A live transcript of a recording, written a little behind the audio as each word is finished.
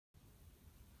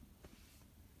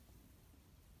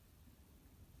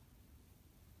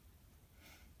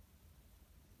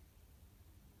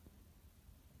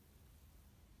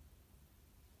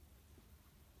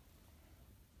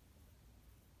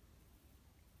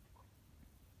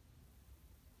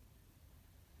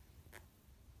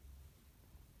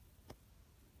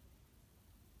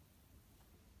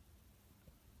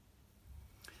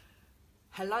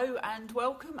Hello and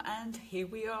welcome, and here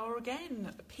we are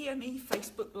again, a PME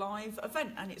Facebook Live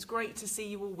event, and it's great to see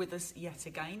you all with us yet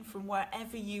again from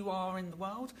wherever you are in the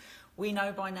world. We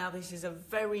know by now this is a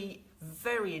very,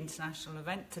 very international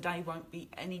event. Today won't be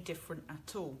any different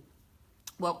at all.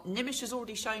 Well, Nimish has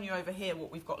already shown you over here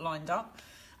what we've got lined up,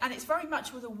 and it's very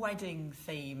much with a wedding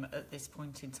theme at this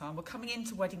point in time. We're coming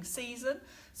into wedding season,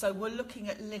 so we're looking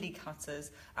at lily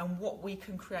cutters and what we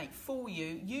can create for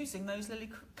you using those lily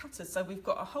cutters. So we've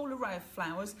got a whole array of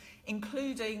flowers,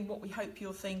 including what we hope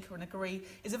you'll think and agree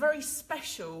is a very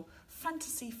special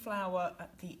fantasy flower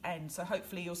at the end. So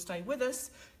hopefully you'll stay with us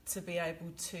to be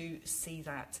able to see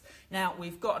that. Now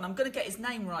we've got, and I'm going to get his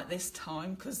name right this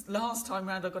time because last time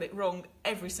round I got it wrong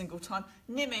every single time.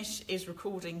 Nimish is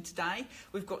recording today.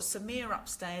 We've got Samir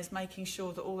upstairs making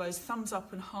sure that all those thumbs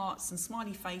up and hearts and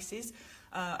smiley faces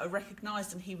are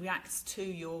recognised, and he reacts to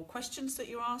your questions that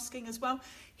you're asking as well.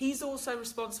 He's also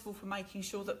responsible for making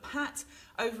sure that Pat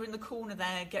over in the corner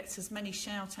there gets as many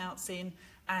shout outs in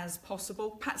as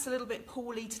possible. Pat's a little bit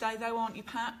poorly today though, aren't you,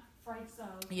 Pat? Afraid so.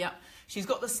 Yeah, she's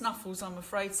got the snuffles, I'm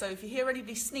afraid. So if you hear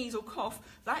anybody sneeze or cough,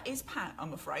 that is Pat,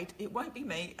 I'm afraid. It won't be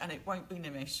me and it won't be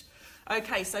Nimish.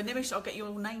 Okay, so Nimish, I'll get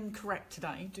your name correct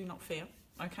today, do not fear.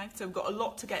 Okay, so we've got a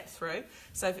lot to get through.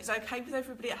 So if it's okay with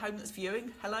everybody at home that's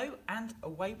viewing, hello, and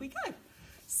away we go.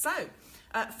 So,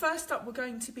 first up, we're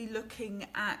going to be looking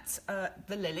at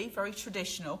the lily, very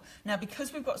traditional. Now,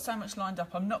 because we've got so much lined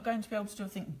up, I'm not going to be able to do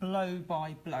anything blow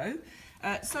by blow.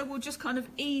 So we'll just kind of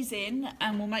ease in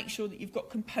and we'll make sure that you've got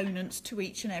components to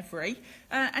each and every.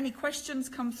 Any questions,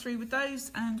 come through with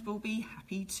those and we'll be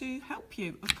happy to help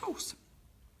you, of course.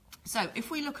 So if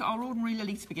we look at our ordinary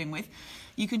lily to begin with,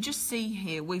 you can just see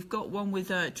here we've got one with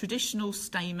traditional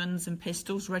stamens and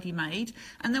pistils ready-made,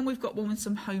 and then we've got one with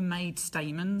some homemade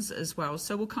stamens as well.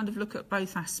 So we'll kind of look at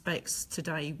both aspects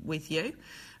today with you.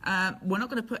 We're not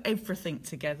going to put everything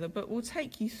together, but we'll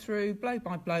take you through blow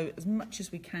by blow as much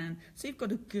as we can so you've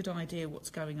got a good idea what's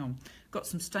going on. Got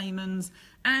some stamens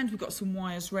and we've got some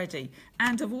wires ready.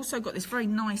 And I've also got this very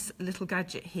nice little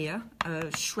gadget here, a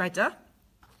shredder.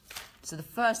 So the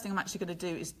first thing I'm actually going to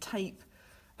do is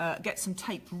get some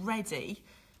tape ready,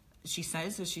 she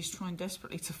says, as she's trying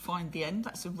desperately to find the end.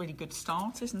 That's a really good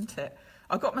start, isn't it?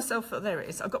 I got myself, there it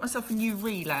is, I got myself a new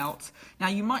reel out. Now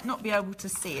you might not be able to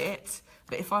see it,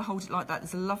 but if I hold it like that,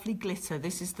 there's a lovely glitter.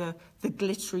 This is the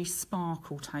glittery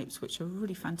sparkle tapes, which are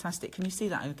really fantastic. Can you see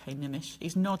that okay, Nimish?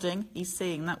 He's nodding, he's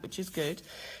seeing that, which is good.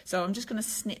 So I'm just going to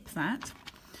snip that.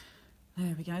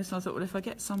 There we go. So I thought, well, if I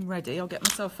get some ready, I'll get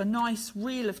myself a nice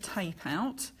reel of tape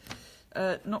out,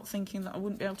 not thinking that I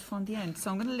wouldn't be able to find the end.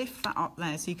 So I'm going to lift that up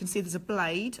there so you can see there's a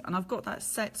blade, and I've got that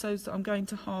set so that I'm going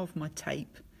to halve my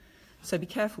tape. So be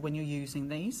careful when you're using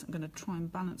these. I'm going to try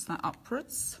and balance that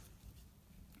upwards.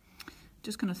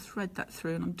 Just going to thread that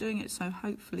through, and I'm doing it so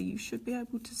hopefully you should be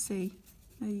able to see.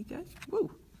 There you go.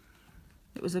 Woo!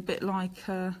 It was a bit like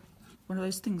one of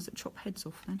those things that chop heads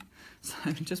off then.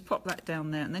 So just pop that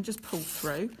down there and then just pull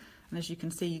through. And as you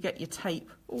can see, you get your tape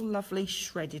all lovely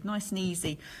shredded, nice and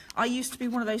easy. I used to be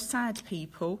one of those sad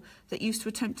people that used to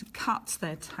attempt to cut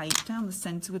their tape down the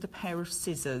centre with a pair of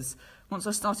scissors. Once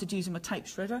I started using my tape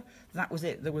shredder, that was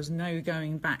it. There was no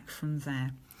going back from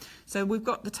there. So we've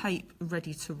got the tape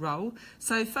ready to roll.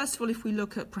 So first of all, if we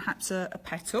look at perhaps a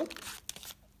petal.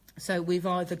 So we've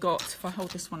either got, if I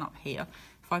hold this one up here,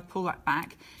 if I pull that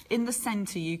back, in the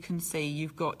centre you can see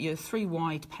you've got your 3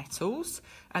 wide petals,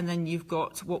 and then you've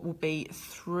got what will be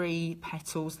 3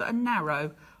 petals that are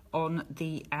narrow on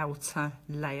the outer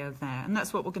layer there. And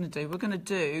that's what we're going to do. We're going to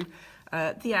do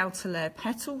the outer layer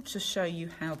petal to show you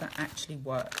how that actually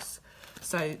works.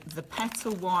 So the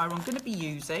petal wire I'm going to be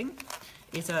using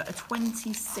is a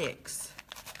 26,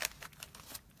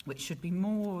 which should be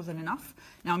more than enough.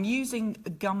 Now I'm using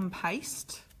gum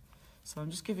paste. So I'm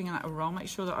just giving that a roll, make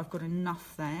sure that I've got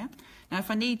enough there. Now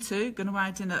if I need to, I'm going to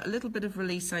add in a little bit of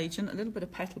release agent, a little bit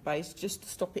of petal base, just to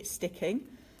stop it sticking,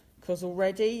 because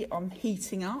already I'm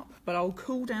heating up, but I'll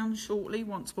cool down shortly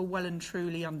once we're well and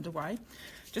truly underway.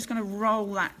 Just going to roll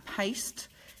that paste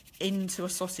into a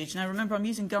sausage. Now remember, I'm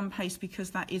using gum paste because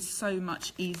that is so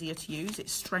much easier to use.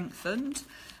 It's strengthened,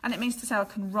 and it means to say I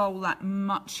can roll that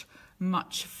much,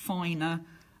 much finer,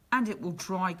 and it will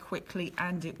dry quickly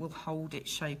and it will hold its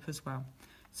shape as well.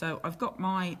 So I've got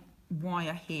my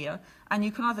wire here, and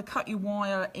you can either cut your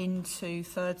wire into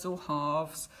thirds or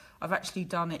halves. I've actually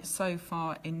done it so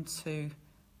far into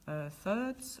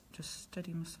thirds. Just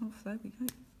steady myself, there we go.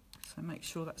 So make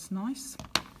sure that's nice.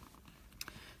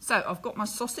 So I've got my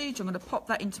sausage, I'm going to pop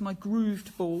that into my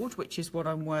grooved board, which is what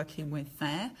I'm working with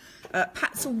there.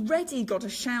 Pat's already got a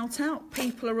shout out.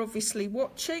 People are obviously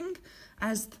watching,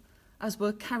 as as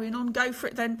we're carrying on. Go for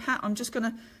it then, Pat. I'm just going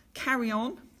to carry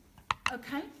on.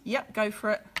 Okay. Yep, go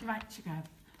for it. Right to go.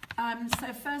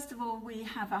 So first of all, we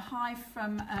have a hi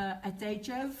from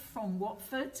Adejo from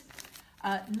Watford.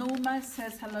 Norma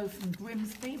says hello from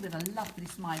Grimsby with a lovely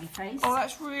smiley face. Oh,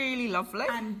 that's really lovely.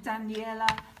 And Daniela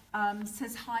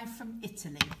says hi from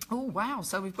Italy. Oh, wow.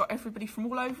 So we've got everybody from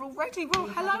all over already. Well,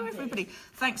 hello, everybody.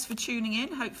 Thanks for tuning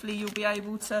in. Hopefully you'll be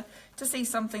able to see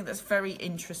something that's very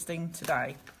interesting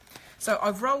today. So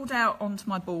I've rolled out onto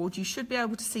my board. You should be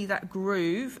able to see that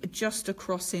groove just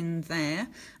across in there.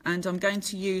 And I'm going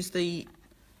to use the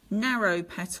narrow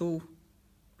petal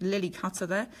lily cutter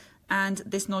there. And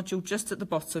this nodule just at the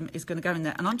bottom is going to go in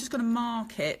there. And I'm just going to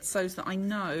mark it so that I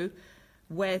know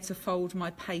where to fold my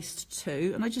paste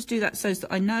to. And I just do that so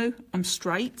that I know I'm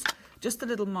straight. Just a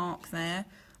little mark there.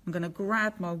 I'm going to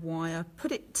grab my wire,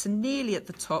 put it to nearly at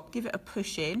the top, give it a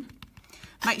push in.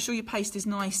 Make sure your paste is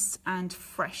nice and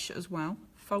fresh as well.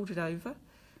 Fold it over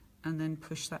and then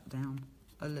push that down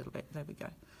a little bit. There we go.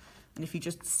 And if you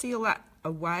just seal that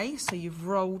away, so you've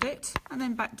rolled it, and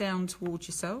then back down towards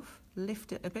yourself.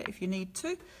 Lift it a bit if you need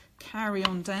to. Carry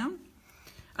on down.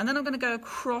 And then I'm going to go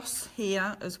across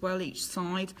here as well, each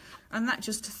side. And that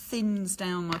just thins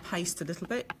down my paste a little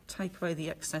bit. Take away the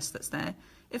excess that's there.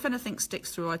 If anything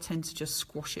sticks through, I tend to just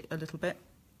squash it a little bit,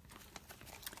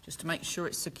 just to make sure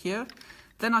it's secure.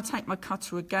 Then I take my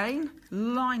cutter again,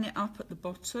 line it up at the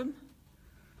bottom,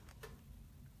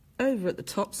 over at the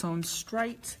top so I'm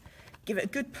straight. Give it a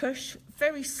good push,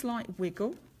 very slight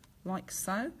wiggle, like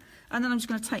so. And then I'm just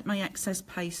going to take my excess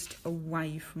paste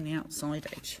away from the outside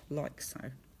edge, like so.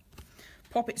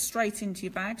 Pop it straight into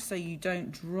your bag so you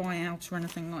don't dry out or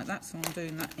anything like that. So I'm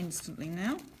doing that instantly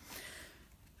now.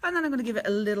 And then I'm going to give it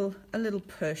a little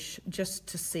push just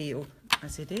to seal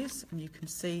as it is. And you can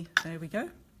see, there we go.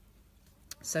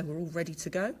 So we're all ready to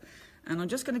go. And I'm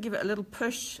just going to give it a little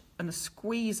push and a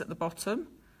squeeze at the bottom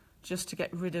just to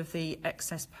get rid of the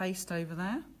excess paste over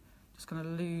there. Just going to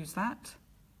lose that.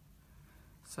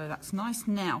 So that's nice.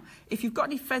 Now, if you've got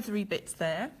any feathery bits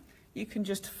there, you can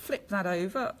just flip that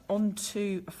over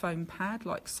onto a foam pad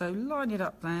like so. Line it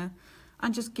up there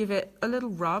and just give it a little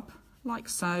rub like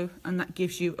so. And that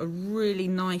gives you a really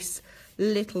nice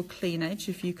little clean edge.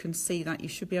 If you can see that, you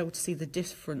should be able to see the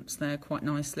difference there quite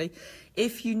nicely.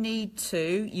 If you need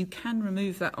to, you can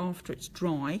remove that after it's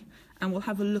dry, and we'll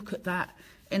have a look at that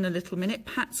in a little minute.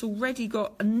 Pat's already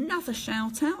got another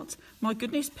shout out. My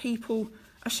goodness, people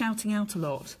are shouting out a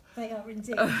lot. They are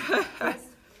indeed. Yes.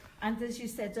 And as you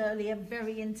said earlier,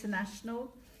 very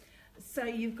international. So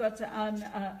you've got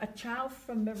a ciao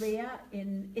from Maria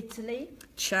in Italy.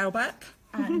 Ciao back.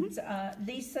 And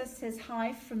Lisa says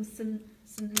hi from St.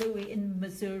 Louis in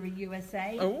Missouri,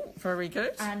 USA. Oh, very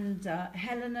good. And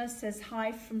Helena says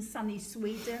hi from sunny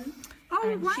Sweden. Oh,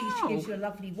 and wow. She gives you a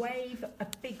lovely wave, a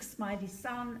big smiley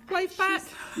sun. Wave back.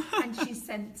 And she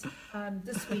sent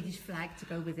the Swedish flag to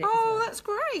go with it. Oh, as well. That's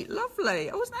great.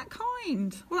 Lovely. Oh, isn't that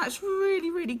kind? Well, that's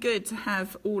really, really good to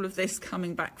have all of this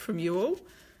coming back from you all.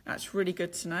 That's really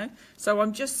good to know. So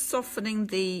I'm just softening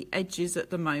the edges at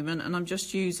the moment, and I'm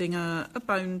just using a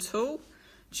bone tool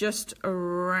just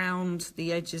around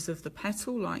the edges of the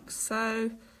petal like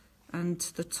so, and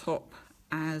to the top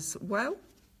as well.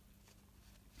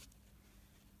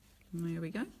 There we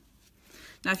go.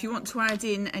 Now if you want to add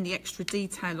in any extra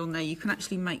detail on there, you can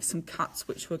actually make some cuts,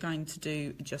 which we're going to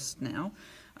do just now.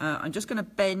 I'm just going to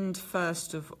bend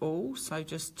first of all, so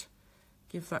just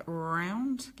give that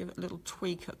round, give it a little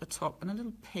tweak at the top and a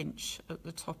little pinch at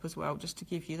the top as well, just to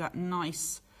give you that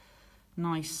nice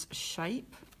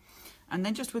shape. And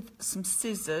then just with some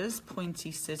scissors,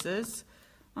 pointy scissors,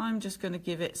 I'm just going to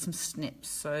give it some snips.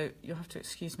 So you'll have to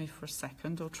excuse me for a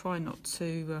second. I'll try not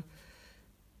to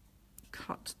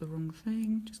cut the wrong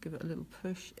thing. Just give it a little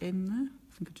push in there.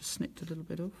 I think I just snipped a little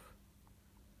bit off.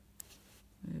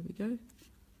 There we go.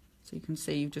 So you can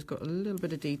see you've just got a little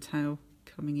bit of detail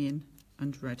coming in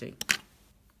and ready.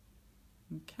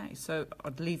 Okay, so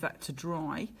I'd leave that to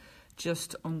dry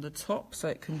just on the top so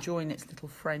it can join its little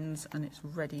friends and it's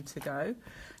ready to go.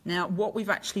 Now what we've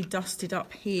actually dusted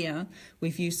up here,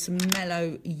 we've used some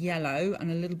mellow yellow and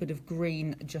a little bit of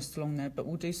green just along there, but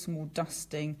we'll do some more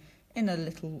dusting in a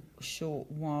little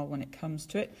short while when it comes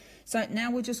to it. So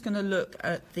now we're just going to look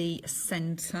at the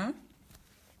centre,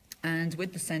 and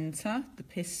with the centre, the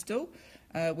pistil,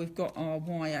 we've got our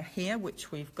wire here,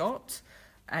 which we've got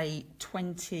a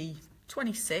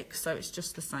 26, so it's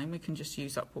just the same. We can just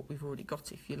use up what we've already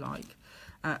got if you like.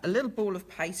 A little ball of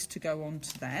paste to go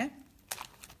onto there.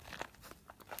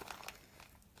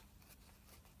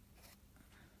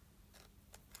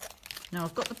 Now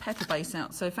I've got the pepper base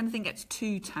out, so if anything gets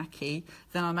too tacky,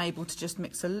 then I'm able to just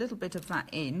mix a little bit of that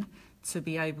in to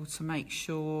be able to make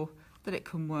sure that it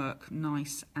can work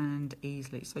nice and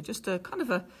easily. So just a kind of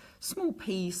a small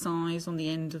pea size on the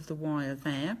end of the wire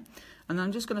there. And then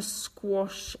I'm just going to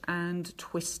squash and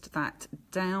twist that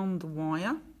down the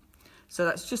wire. So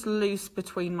that's just loose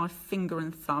between my finger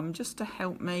and thumb, just to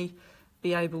help me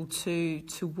be able to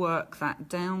work that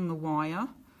down the wire.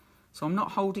 So I'm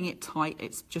not holding it tight,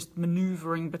 it's just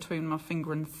manoeuvring between my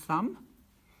finger and thumb.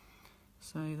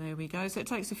 So there we go. So it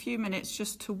takes a few minutes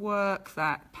just to work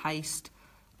that paste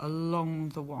along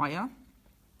the wire.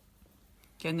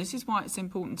 Again, this is why it's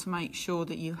important to make sure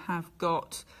that you have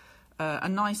got a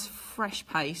nice fresh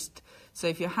paste. So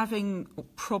if you're having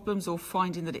problems or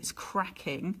finding that it's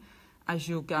cracking as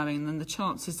you're going, then the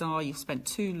chances are you've spent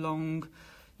too long,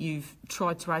 you've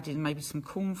tried to add in maybe some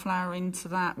corn flour into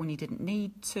that when you didn't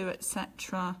need to,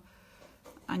 etc.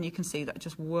 And you can see that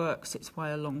just works its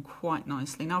way along quite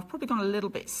nicely. Now I've probably gone a little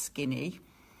bit skinny,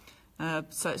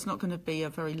 so it's not going to be a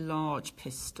very large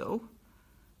pistol,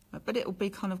 but it'll be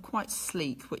kind of quite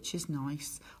sleek, which is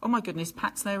nice. Oh my goodness,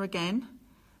 Pat's there again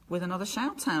with another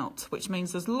shout out, which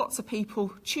means there's lots of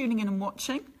people tuning in and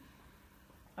watching.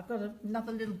 I've got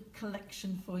another little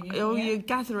collection for you. Oh, you're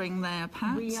gathering there,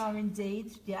 Pat. We are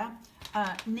indeed, yeah.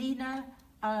 Nina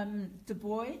Du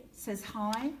Bois says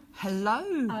hi.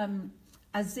 Hello.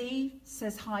 Aziz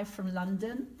says hi from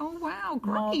London. Oh, wow,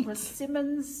 great. Margaret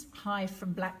Simmons, hi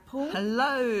from Blackpool.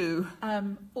 Hello.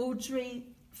 Audrey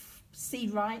C.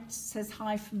 Wright says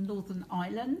hi from Northern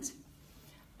Ireland.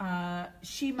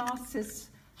 Shima says,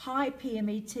 hi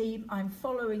PME team, I'm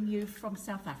following you from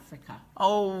South Africa.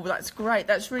 Oh, that's great.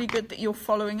 That's really good that you're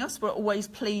following us. We're always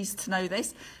pleased to know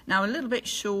this. Now, a little bit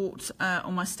short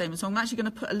on my stem, so I'm actually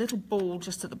going to put a little ball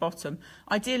just at the bottom.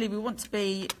 Ideally, we want to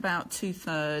be about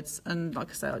 2/3, and like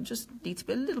I say, I just need to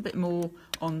be a little bit more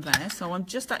on there. So I'm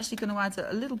just actually going to add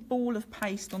a little ball of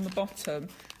paste on the bottom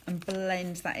and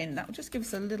blend that in. That will just give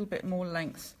us a little bit more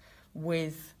length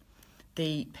with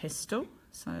the pistol.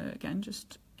 So again,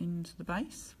 just into the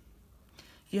base.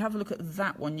 If you have a look at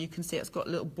that one, you can see it's got a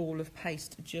little ball of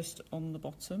paste just on the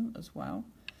bottom as well.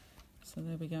 So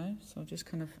there we go. So I've just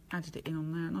kind of added it in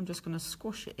on there, and I'm just going to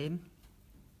squash it in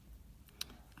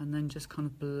and then just kind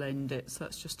of blend it. So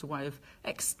that's just a way of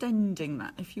extending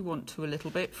that, if you want to, a little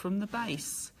bit from the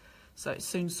base. So it's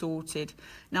soon sorted.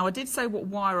 Now, I did say what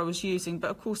wire I was using,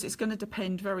 but of course it's going to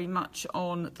depend very much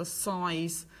on the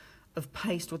size of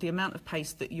paste or the amount of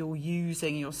paste that you're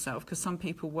using yourself, because some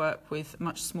people work with a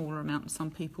much smaller amount and some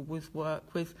people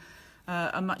work with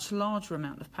a much larger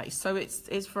amount of paste. So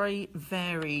it's very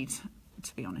varied,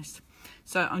 to be honest.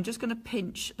 So I'm just going to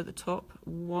pinch at the top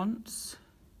once,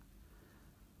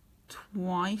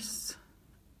 twice,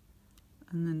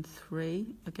 and then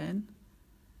 3 again.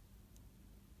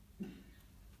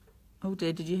 Oh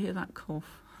dear, did you hear that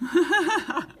cough?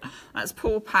 That's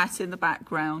poor Pat in the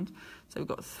background. So we've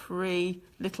got 3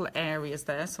 little areas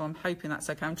there, so I'm hoping that's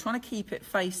okay. I'm trying to keep it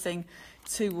facing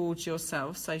towards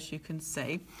yourself so as you can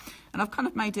see. And I've kind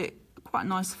of made it quite a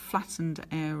nice flattened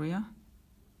area.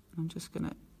 I'm just going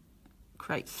to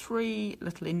create 3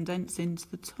 little indents into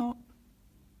the top.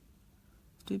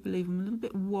 I do believe I'm a little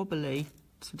bit wobbly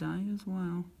today as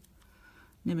well.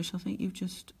 Nimish, I think you've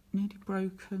just nearly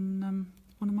broken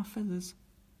one of my feathers.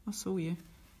 I saw you.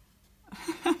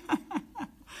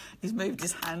 He's moved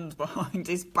his hand behind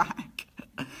his back.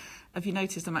 Have you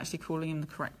noticed I'm actually calling him the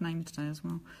correct name today as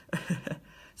well?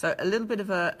 So a little bit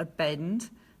of a bend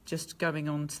just going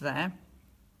on to there.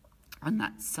 And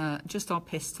that's just our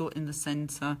pistol in the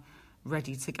centre,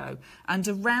 ready to go. And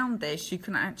around this, you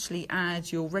can actually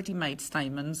add your ready-made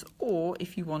stamens, or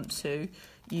if you want to,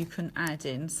 you can add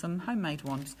in some homemade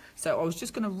ones. So I was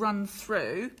just going to run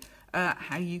through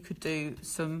how you could do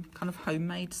some kind of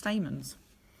homemade stamens.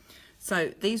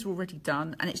 So these are already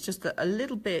done, and it's just a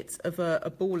little bit of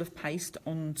a ball of paste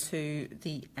onto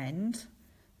the end.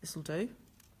 This will do.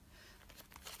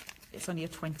 It's only a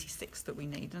 26 that we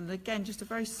need, and again, just a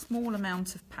very small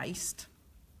amount of paste.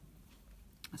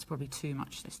 That's probably too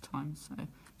much this time, so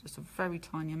just a very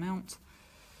tiny amount.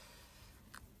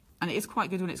 And it is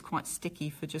quite good when it's quite sticky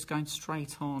for just going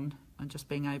straight on and just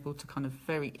being able to kind of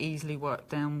very easily work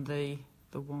down the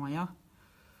wire.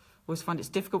 I always find it's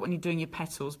difficult when you're doing your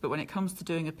petals, but when it comes to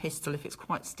doing a pistil, if it's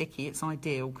quite sticky, it's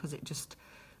ideal because it just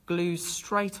glues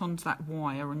straight onto that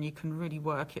wire and you can really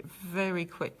work it very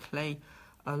quickly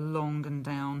along and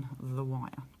down the wire.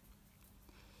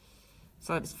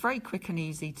 So it's very quick and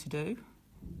easy to do.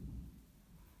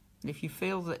 And if you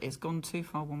feel that it's gone too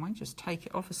far one way, just take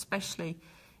it off, especially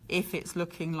if it's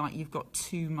looking like you've got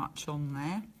too much on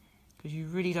there, because you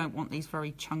really don't want these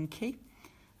very chunky.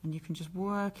 And you can just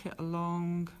work it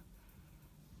along,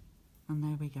 and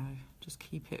there we go. Just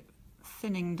keep it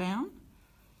thinning down,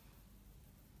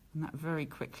 and that very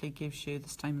quickly gives you the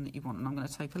stamen that you want. And I'm going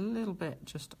to take a little bit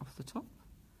just off the top,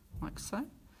 like so.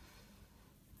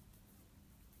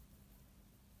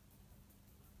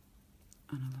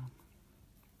 And along.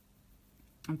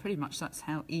 And pretty much that's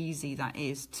how easy that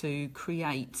is to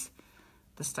create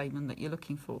the stamen that you're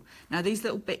looking for. Now these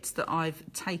little bits that I've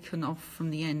taken off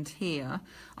from the end here,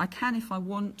 I can, if I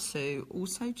want to,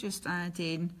 also just add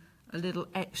in a little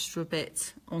extra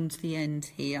bit onto the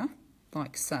end here,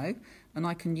 like so, and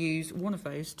I can use one of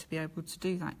those to be able to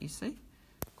do that, you see,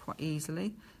 quite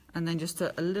easily. And then just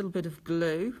a little bit of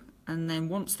glue, and then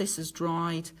once this is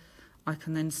dried, I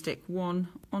can then stick one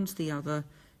onto the other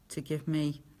to give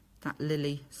me that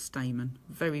lily stamen.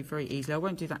 Very, very easily. I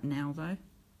won't do that now though.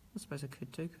 I suppose I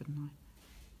could do, couldn't I?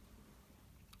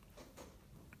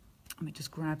 Let me just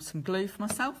grab some glue for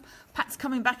myself. Pat's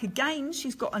coming back again.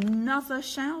 She's got another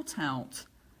shout out.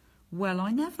 Well,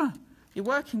 I never. You're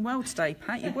working well today,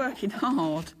 Pat. You're working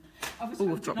hard. I was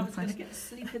hoping I was going to get to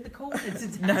sleep in the corner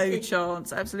today. No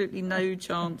chance. Absolutely no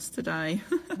chance today.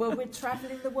 Well, we're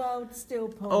travelling the world still,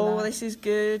 Paula. Oh, this is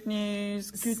good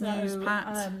news. Good news,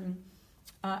 Pat.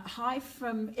 Hi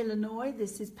from Illinois,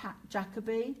 this is Pat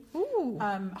Jacoby. Ooh.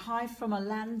 Hi from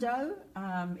Orlando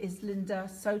is Linda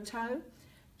Soto.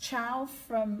 Ciao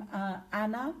from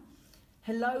Anna.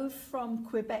 Hello from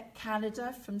Quebec,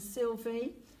 Canada, from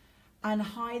Sylvie. And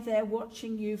hi there,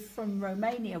 watching you from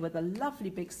Romania with a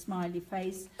lovely big smiley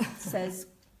face, says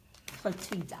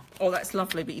Clotilda. Oh, that's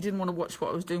lovely, but you didn't want to watch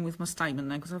what I was doing with my stamen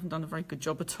then, because I haven't done a very good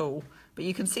job at all. But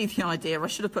you can see the idea. I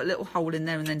should have put a little hole in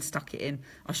there and then stuck it in.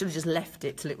 I should have just left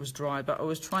it till it was dry, but I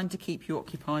was trying to keep you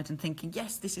occupied and thinking,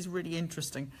 yes, this is really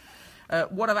interesting.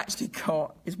 What I've actually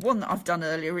got is one that I've done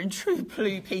earlier in true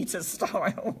Blue Peter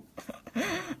style,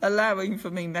 allowing for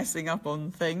me messing up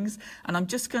on things. And I'm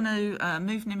just going to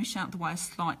move Nimish out the way a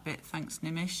slight bit, thanks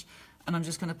Nimish. And I'm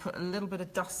just going to put a little bit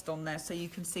of dust on there so you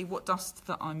can see what dust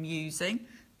that I'm using.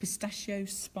 Pistachio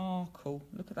Sparkle.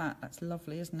 Look at that. That's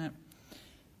lovely, isn't it?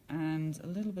 And a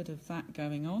little bit of that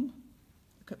going on.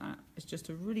 Look at that. It's just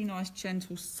a really nice,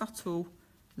 gentle, subtle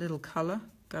little colour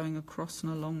going across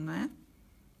and along there.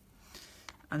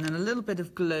 And then a little bit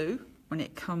of glue when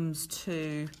it comes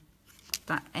to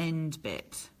that end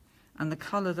bit. And the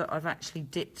colour that I've actually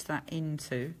dipped that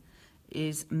into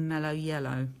is mellow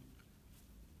yellow.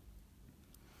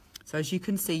 So as you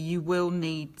can see, you will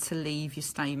need to leave your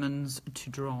stamens to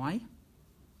dry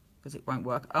because it won't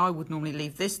work. I would normally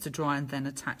leave this to dry and then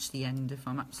attach the end, if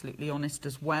I'm absolutely honest,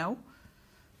 as well.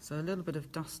 So a little bit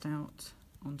of dust out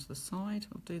onto the side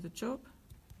will do the job.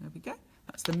 There we go.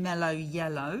 That's the mellow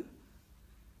yellow.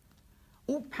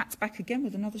 Oh, Pat's back again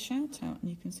with another shout out, and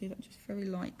you can see that just very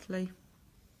lightly.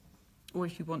 Or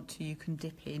if you want to, you can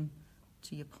dip in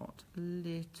to your pot a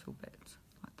little bit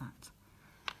like that.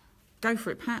 Go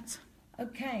for it, Pat.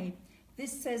 Okay,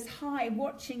 this says, hi,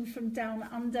 watching from down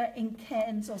under in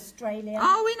Cairns, Australia.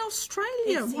 Oh, in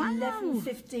Australia, it's wow.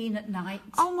 11:15 at night.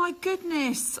 Oh, my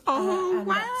goodness. Oh, and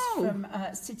wow. That's from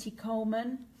City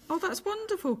Coleman. Oh, that's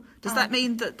wonderful. Does that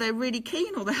mean that they're really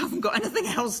keen or they haven't got anything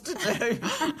else to do?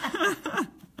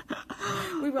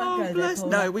 We won't go bless. there,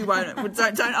 Paula. No, we won't.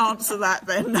 Don't answer that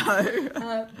then,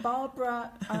 no.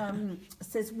 Barbara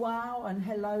says, wow, and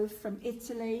hello from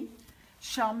Italy.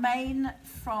 Charmaine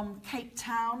from Cape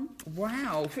Town.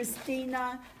 Wow.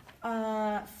 Christina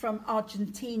from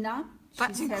Argentina.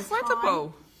 That's She says,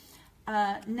 incredible.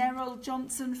 hi. Neril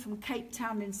Johnson from Cape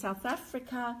Town in South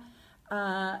Africa.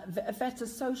 Veta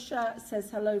Sosha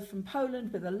says hello from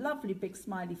Poland with a lovely big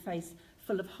smiley face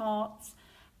full of hearts.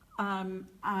 And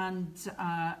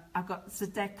I've got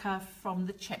Zedeka from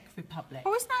the Czech Republic.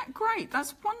 Oh, isn't that great?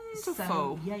 That's wonderful.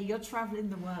 So, yeah, you're travelling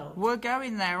the world. We're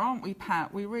going there, aren't we,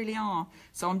 Pat? We really are.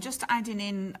 So I'm just adding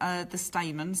in the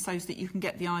stamens so that you can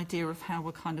get the idea of how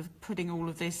we're kind of putting all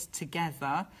of this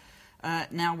together.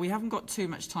 Now, we haven't got too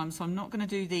much time, so I'm not going to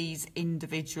do these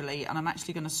individually, and I'm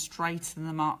actually going to straighten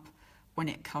them up when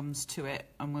it comes to it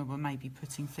and when we're maybe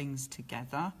putting things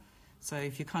together. So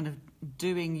if you're kind of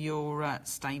doing your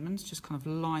stamens, just kind of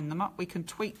line them up. We can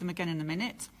tweak them again in a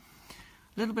minute.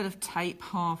 A little bit of tape,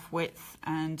 half width,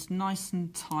 and nice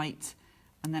and tight,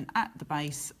 and then at the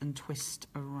base and twist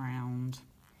around.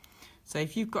 So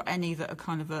if you've got any that are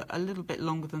kind of a little bit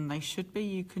longer than they should be,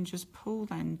 you can just pull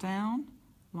them down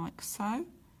like so,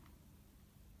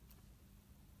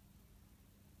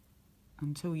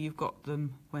 until you've got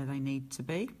them where they need to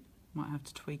be. Might have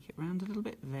to tweak it around a little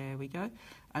bit. There we go.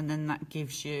 And then that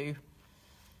gives you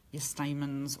your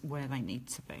stamens where they need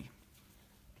to be.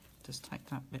 Just take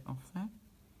that bit off there.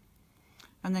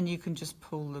 And then you can just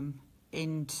pull them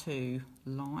into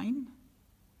line,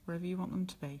 wherever you want them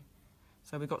to be.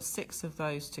 So we've got 6 of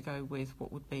those to go with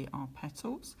what would be our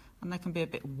petals, and they can be a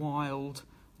bit wild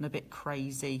and a bit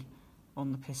crazy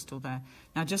on the pistil there.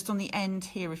 Now just on the end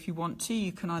here, if you want to,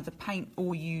 you can either paint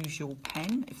or use your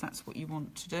pen if that's what you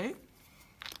want to do.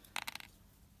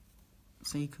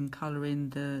 So you can colour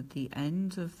in the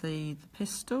end of the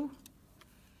pistil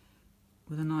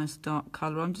with a nice dark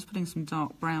colour. I'm just putting some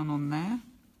dark brown on there,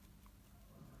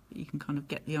 but you can kind of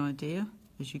get the idea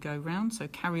as you go round. So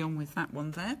carry on with that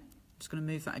one there. I'm just going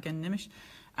to move that again, Nimish.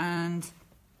 And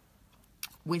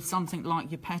with something like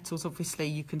your petals, obviously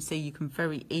you can see you can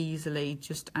very easily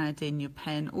just add in your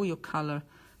pen or your colour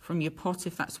from your pot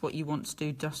if that's what you want to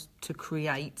do, just to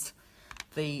create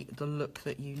the look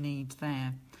that you need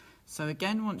there. So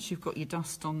again, once you've got your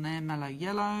dust on there, mellow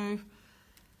yellow,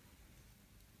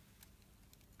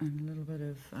 and a little bit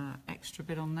of extra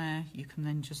bit on there, you can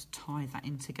then just tie that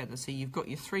in together. So you've got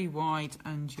your 3 wide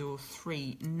and your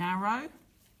 3 narrow.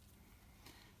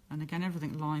 And again,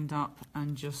 everything lined up,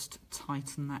 and just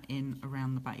tighten that in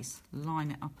around the base.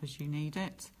 Line it up as you need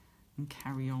it and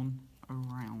carry on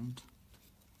around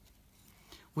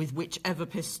with whichever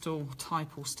pistil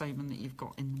type or stamen that you've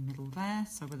got in the middle there.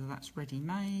 So whether that's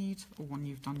ready-made or one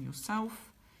you've done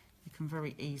yourself, you can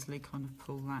very easily kind of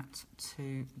pull that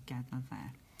together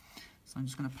there. So I'm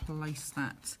just going to place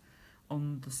that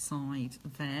on the side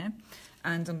there.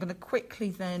 And I'm going to quickly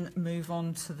then move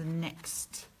on to the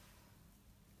next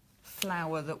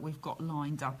flower that we've got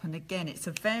lined up, and again it's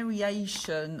a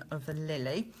variation of a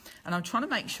lily, and I'm trying to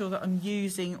make sure that I'm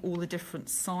using all the different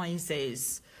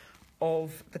sizes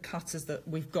of the cutters that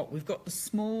we've got. We've got the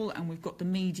small and we've got the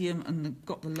medium and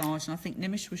got the large, and I think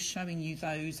Nimish was showing you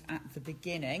those at the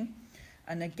beginning,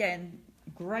 and again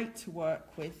great to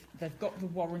work with. They've got the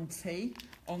warranty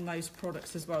on those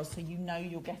products as well, so you know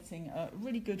you're getting a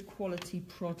really good quality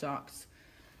product,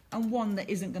 and one that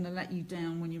isn't going to let you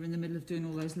down when you're in the middle of doing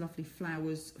all those lovely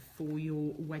flowers for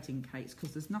your wedding cakes,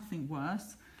 because there's nothing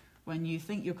worse when you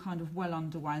think you're kind of well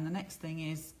underway and the next thing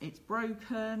is it's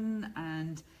broken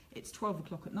and it's 12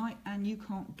 o'clock at night and you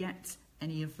can't get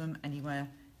any of them anywhere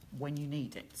when you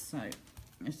need it. So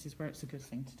this is where it's a good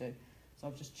thing to do. So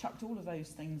I've just chucked all of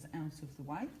those things out of the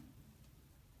way,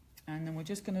 and then we're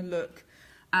just going to look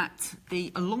at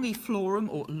the Longiflorum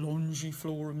or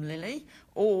Longiflorum lily,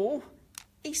 or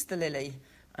Easter lily,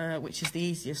 which is the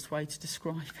easiest way to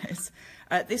describe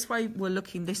it. This way we're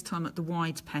looking this time at the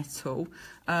wide petal.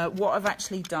 What I've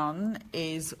actually done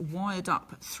is wired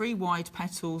up 3 wide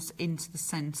petals into the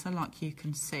centre, like you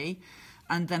can see,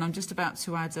 and then I'm just about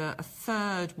to add a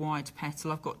 3rd wide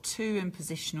petal. I've got 2 in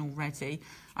position already,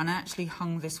 and I actually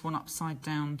hung this one upside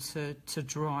down to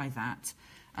dry that,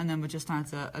 and then we'll just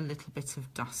add a little bit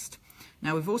of dust.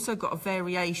 Now we've also got a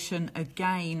variation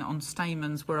again on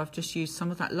stamens where I've just used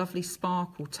some of that lovely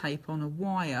sparkle tape on a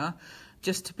wire,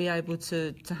 just to be able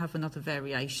to have another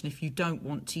variation. If you don't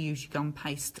want to use your gum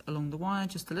paste along the wire,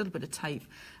 just a little bit of tape,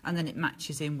 and then it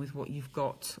matches in with what you've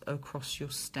got across your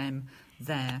stem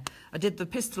there. I did the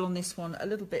pistil on this one a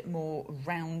little bit more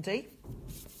roundy.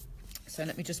 So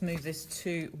let me just move this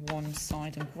to one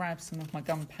side and grab some of my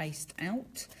gum paste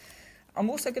out. I'm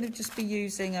also going to just be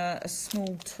using a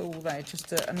small tool there,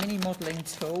 just a mini modelling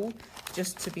tool,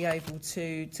 just to be able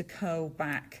to curl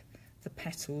back the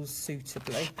petals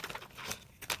suitably.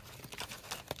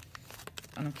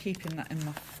 And I'm keeping that in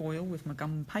my foil with my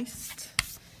gum paste.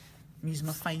 I'm using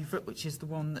my favourite, which is the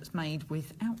one that's made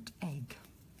without egg.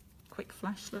 Quick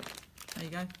flash, look. There you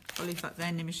go. I'll leave that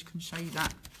there, Nimish can show you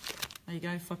that. There you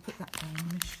go, if I put that down,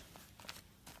 Nimish.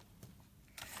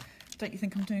 Don't you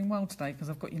think I'm doing well today because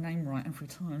I've got your name right every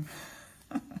time?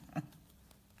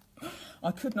 I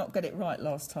could not get it right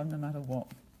last time, no matter what.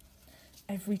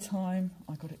 Every time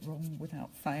I got it wrong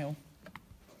without fail.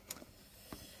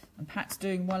 And Pat's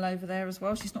doing well over there as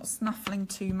well. She's not snuffling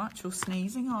too much or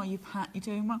sneezing. Are you, Pat? You're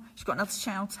doing well. She's got another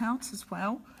shout out as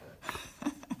well.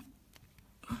 Are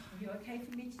you okay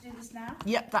for me to do this now?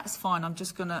 Yep, that's fine. I'm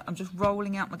just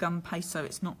rolling out my gum paste so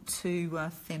it's not too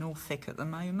thin or thick at the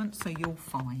moment, so you're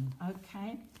fine.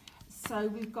 Okay. So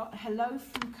we've got hello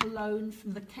from Cologne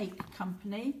from the cake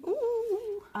company. Ooh.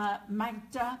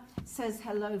 Magda says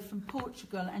hello from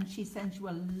Portugal, and she sends you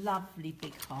a lovely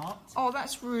big heart. Oh,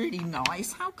 that's really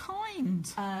nice. How kind.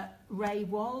 Ray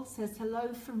Wall says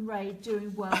hello from Ray,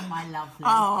 doing well, my lovely.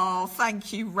 Oh,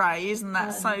 thank you, Ray. Isn't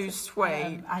that so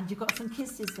sweet? And you've got some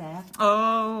kisses there.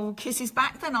 Oh, kisses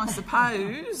back then, I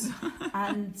suppose.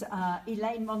 And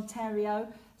Elaine Monterio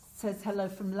says hello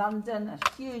from London, a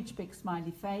huge big smiley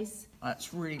face.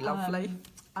 That's really lovely.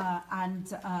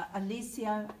 And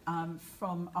Alicia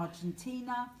from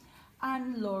Argentina,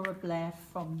 and Laura Blair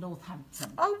from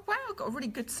Northampton. Oh wow, I've got a really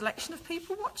good selection of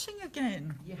people watching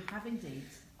again. You have indeed.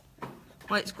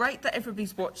 Well, it's great that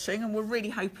everybody's watching, and we're really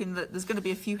hoping that there's going to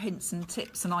be a few hints and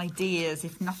tips and ideas,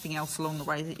 if nothing else along the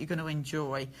way, that you're going to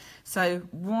enjoy. So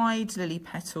wide lily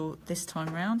petal this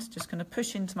time round. Just going to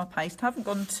push into my paste. I haven't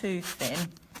gone too thin.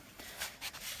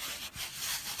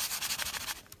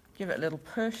 Give it a little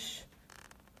push.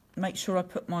 Make sure I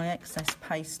put my excess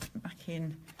paste back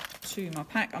in to my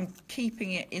pack. I'm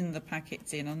keeping it in the pack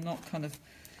it's in. I'm not kind of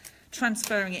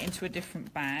transferring it into a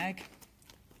different bag.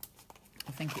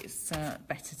 I think it's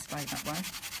better to lay that way.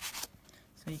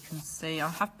 So you can see I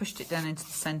have pushed it down into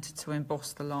the centre to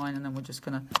emboss the line, and then we're just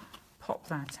going to pop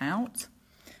that out.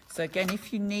 So again,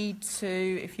 if you need to,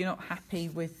 if you're not happy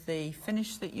with the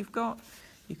finish that you've got,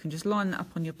 you can just line that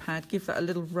up on your pad, give that a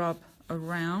little rub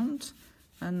around,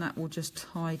 and that will just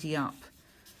tidy up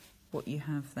what you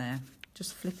have there.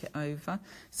 Just flip it over.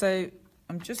 So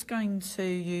I'm just going to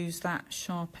use that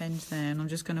sharp end there, and I'm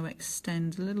just going to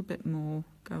extend a little bit more,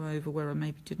 go over where I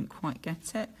maybe didn't quite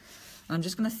get it. And I'm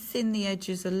just going to thin the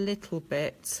edges a little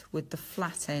bit with the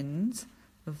flat end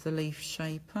of the leaf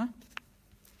shaper.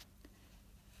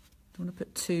 Don't want to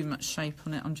put too much shape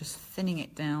on it, I'm just thinning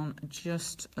it down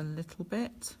just a little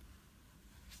bit.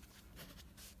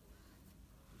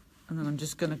 And then I'm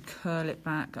just going to curl it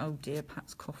back. Oh dear,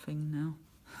 Pat's coughing now.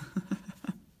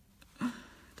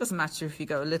 Doesn't matter if you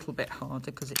go a little bit harder,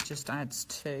 because it just adds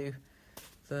to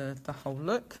the whole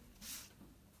look.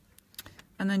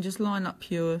 And then just line up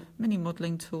your mini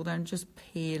modelling tool there and just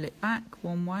peel it back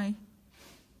one way.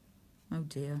 Oh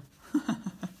dear.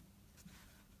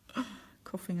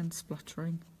 Coughing and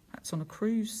spluttering. Pat's on a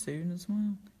cruise soon as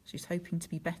well. She's hoping to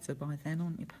be better by then,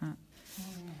 aren't you, Pat?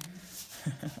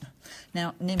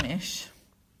 Now, Nimish,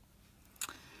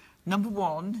 number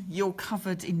one, you're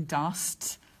covered in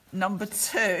dust. Number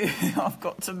two, I've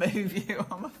got to move you,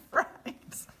 I'm afraid.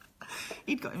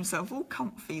 He'd got himself all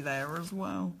comfy there as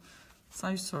well.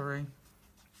 So sorry.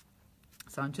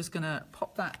 So I'm just going to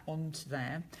pop that onto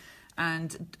there.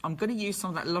 And I'm going to use some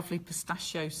of that lovely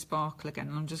pistachio sparkle again.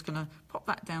 And I'm just going to pop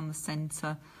that down the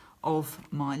centre of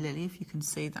my lily. If you can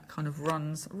see, that kind of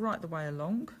runs right the way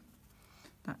along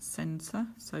that centre.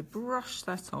 So brush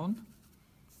that on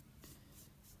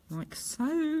like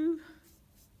so.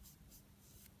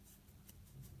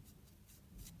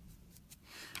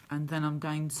 And then I'm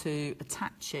going to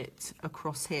attach it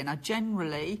across here. Now,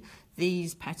 generally,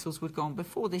 these petals would go on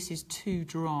before this is too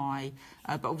dry,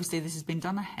 but obviously this has been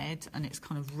done ahead and it's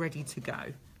kind of ready to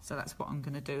go. So that's what I'm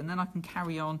going to do. And then I can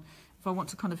carry on if I want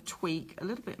to kind of tweak a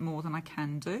little bit more than I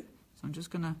can do. So I'm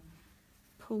just going to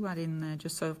pull that in there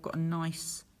just so I've got a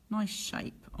nice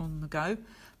shape on the go.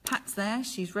 Pat's there.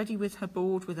 She's ready with her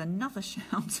board with another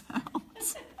shout out.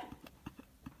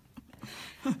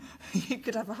 You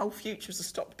could have a whole future as a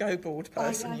stop-go board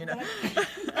person, you know.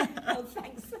 Oh,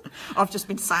 thanks. I've just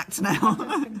been sacked now. I'm just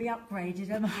going to be upgraded,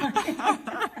 am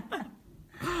I?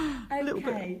 A little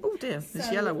bit. Oh dear,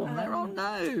 there's yellow on there. Oh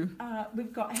no.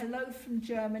 We've got hello from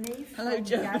Germany. Hello,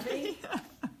 Germany.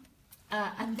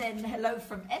 And then hello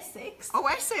from Essex. Oh,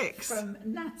 Essex. From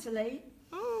Natalie.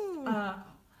 Oh.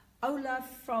 Olaf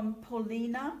from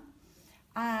Paulina.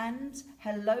 And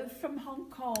hello from Hong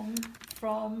Kong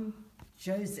from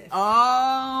Joseph.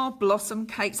 Ah, Blossom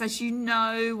Cakes. As you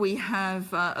know, we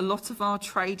have a lot of our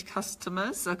trade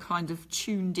customers are kind of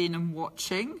tuned in and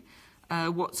watching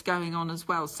what's going on as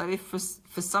well. So if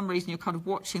for some reason you're kind of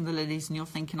watching the lilies and you're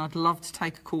thinking, I'd love to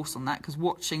take a course on that, because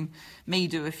watching me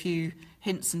do a few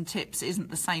hints and tips isn't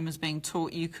the same as being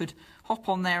taught, you could hop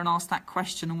on there and ask that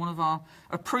question, and one of our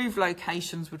approved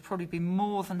locations would probably be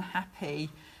more than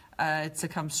happy to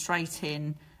come straight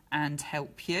in and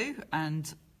help you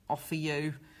and offer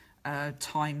you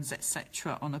times,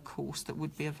 etc. on a course that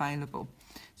would be available.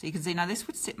 So you can see now this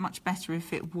would sit much better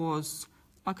if it was,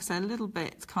 like I say, a little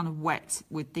bit kind of wet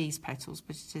with these petals,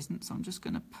 but it isn't. So I'm just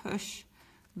going to push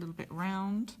a little bit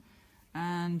round,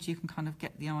 and you can kind of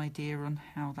get the idea on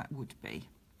how that would be.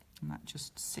 And that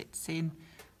just sits in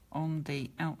on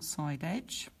the outside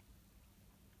edge.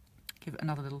 Give it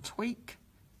another little tweak,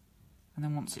 and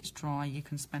then once it's dry, you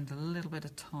can spend a little bit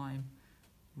of time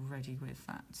ready with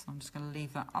that. So I'm just going to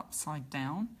leave that upside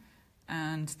down,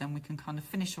 and then we can kind of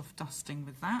finish off dusting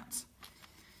with that.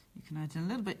 You can add in a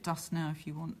little bit dust now if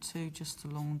you want to, just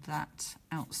along that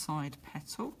outside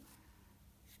petal,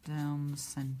 down the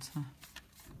centre.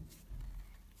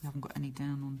 We haven't got any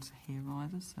down onto here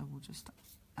either, so we'll just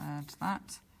add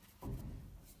that.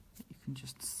 You can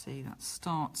just see that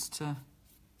starts to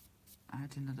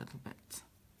add in a little bit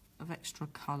of extra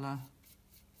colour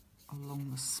along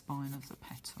the spine of the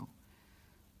petal.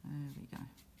 There we go.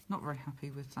 Not very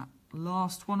happy with that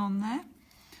last one on there,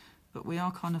 but we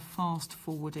are kind of fast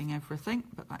forwarding everything,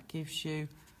 but that gives you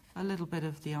a little bit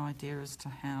of the idea as to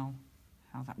how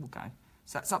that will go.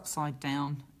 So that's upside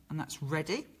down and that's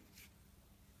ready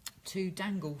to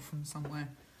dangle from somewhere.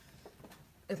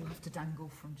 It'll have to dangle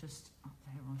from just up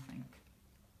there, I think.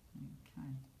 Okay.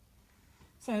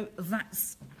 So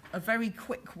that's a very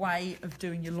quick way of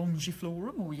doing your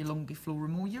longiflorum or your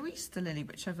longiflorum or your Easter lily,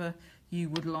 whichever you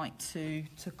would like to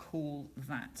call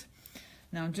that.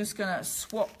 Now I'm just going to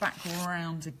swap back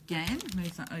around again,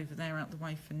 move that over there out the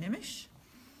way for Nimish.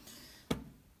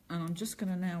 And I'm just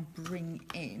going to now bring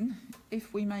in,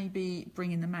 if we maybe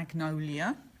bring in the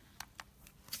Magnolia,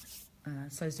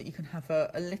 so that you can have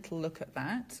a little look at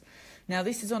that. Now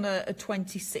this is on a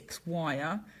 26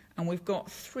 wire and we've got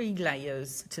 3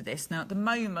 layers to this. Now at the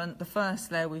moment the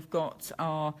first layer we've got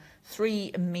our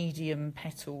 3 medium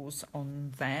petals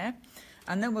on there,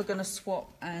 and then we're going to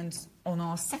swap, and on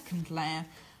our second layer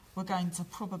we're going to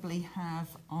probably have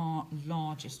our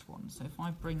largest one. So if I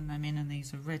bring them in and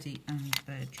these are ready and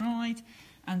they're dried,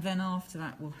 and then after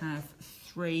that we'll have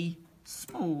 3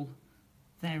 small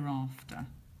thereafter.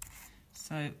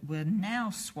 So we're now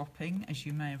swapping, as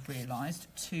you may have realised,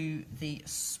 to the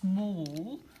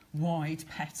small wide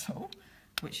petal,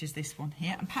 which is this one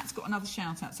here. And Pat's got another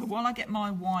shout out. So while I get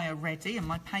my wire ready and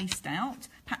my paste out,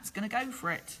 Pat's going to go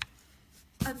for it.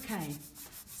 Okay,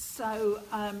 so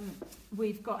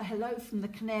we've got hello from the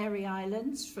Canary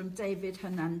Islands from David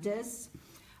Hernandez.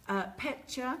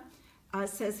 Petra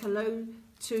says hello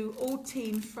to all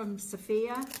team from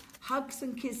Sophia. Hugs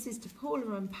and kisses to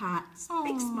Paula and Pat. Aww.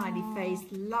 Big smiley face.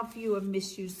 Love you and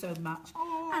miss you so much.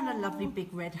 Aww. And a lovely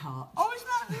big red heart. Oh, isn't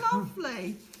that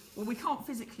lovely? Well, we can't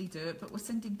physically do it, but we're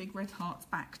sending big red hearts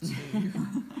back to you.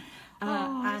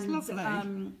 That's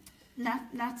lovely.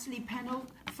 Natalie Pennell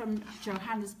from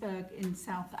Johannesburg in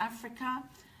South Africa.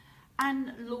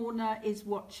 And Lorna is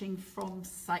watching from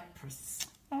Cyprus.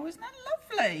 Oh, isn't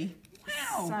that lovely?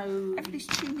 Wow. So everybody's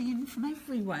tuning in from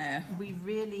everywhere. We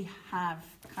really have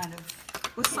kind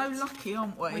of... We're so lucky,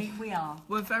 aren't we? We are.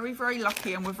 We're very, very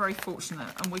lucky and we're very fortunate.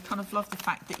 And we kind of love the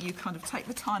fact that you kind of take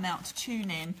the time out to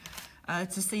tune in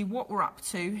to see what we're up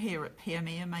to here at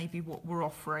PME and maybe what we're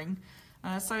offering.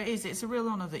 So it's a real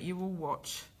honour that you all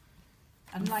watch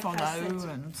and like follow. I said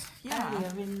and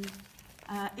earlier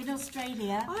in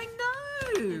Australia. I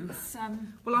know. It's,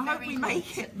 well, I hope we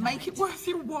make it worth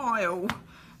your while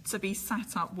to be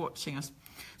sat up watching us.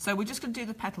 So we're just going to do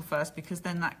the petal first, because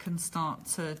then that can start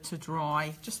to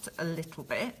dry just a little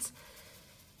bit.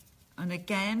 And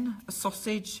again, a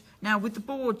sausage. Now with the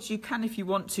boards, you can, if you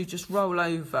want to, just roll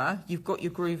over. You've got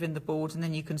your groove in the board, and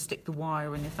then you can stick the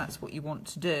wire in if that's what you want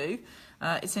to do.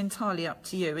 It's entirely up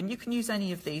to you, and you can use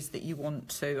any of these that you want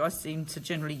to. I seem to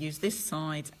generally use this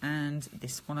side and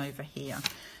this one over here.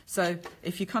 So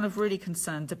if you're kind of really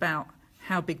concerned about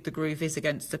how big the groove is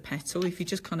against the petal, if you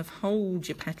just kind of hold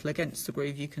your petal against the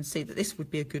groove, you can see that this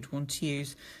would be a good one to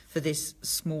use for this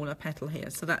smaller petal here.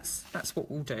 So that's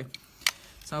what we'll do.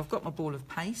 So I've got my ball of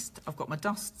paste, I've got my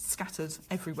dust scattered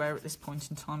everywhere at this point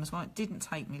in time as well. It didn't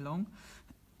take me long.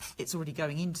 It's already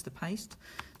going into the paste.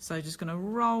 So just going to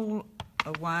roll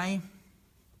away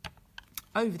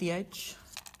over the edge,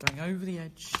 going over the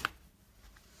edge.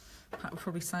 Pat would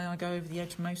probably say I go over the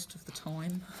edge most of the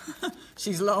time.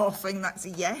 She's laughing, that's a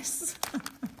yes.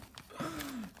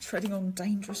 Treading on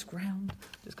dangerous ground.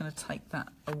 Just going to take that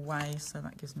away, so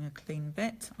that gives me a clean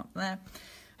bit up there.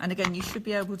 And again, you should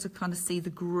be able to kind of see the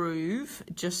groove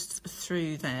just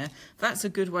through there. That's a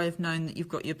good way of knowing that you've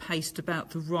got your paste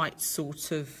about the right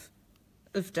sort of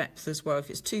depth as well. If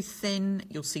it's too thin,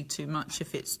 you'll see too much.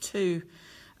 If it's too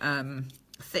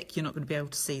thick, you're not going to be able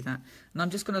to see that. And I'm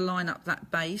just going to line up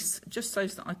that base just so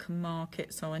that I can mark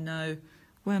it, so I know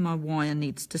where my wire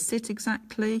needs to sit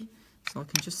exactly. So I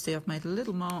can just see I've made a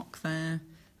little mark there.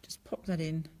 Just pop that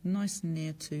in nice and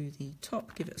near to the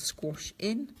top, give it a squash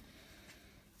in.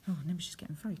 Oh, Nimish is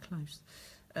getting very close.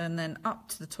 And then up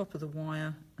to the top of the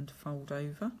wire and fold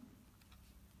over.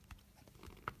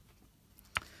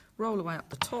 Roll away up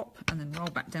the top and then roll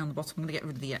back down the bottom. I'm going to get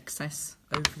rid of the excess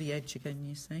over the edge again,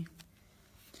 you see.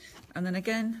 And then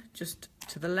again, just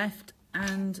to the left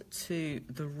and to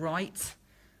the right.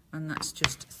 And that's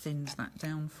just thins that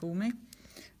down for me.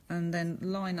 And then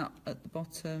line up at the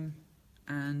bottom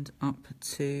and up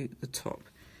to the top.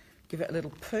 Give it a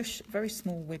little push, very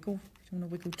small wiggle. You don't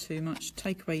want to wiggle too much.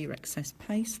 Take away your excess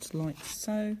paste, like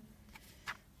so.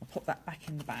 I'll pop that back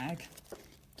in the bag.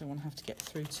 Don't want to have to get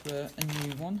through to a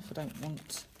new one if I don't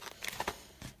want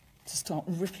to start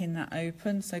ripping that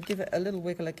open. So give it a little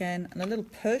wiggle again and a little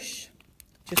push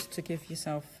just to give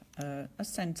yourself a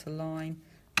centre line,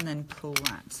 and then pull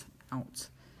that out.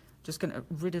 Just going to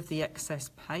get rid of the excess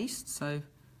paste, so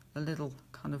a little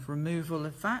kind of removal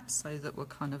of that so that we're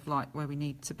kind of like where we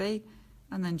need to be,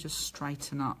 and then just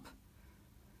straighten up.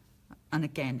 And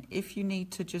again, if you need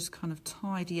to just kind of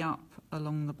tidy up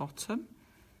along the bottom,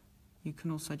 you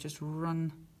can also just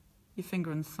run your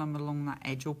finger and thumb along that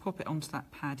edge, or pop it onto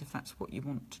that pad if that's what you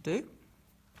want to do.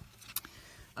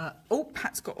 Oh,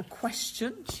 Pat's got a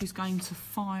question. She's going to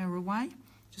fire away.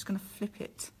 Just going to flip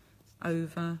it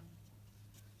over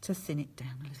to thin it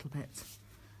down a little bit.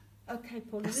 Okay,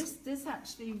 Paula, Yes. this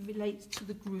actually relates to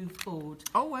the groove board.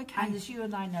 Oh, okay. And as you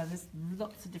and I know, there's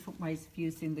lots of different ways of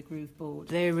using the groove board.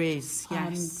 There is,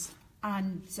 yes.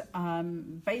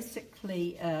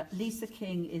 Basically, Lisa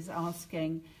King is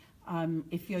asking,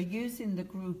 if you're using the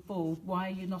groove board, why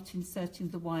are you not inserting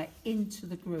the wire into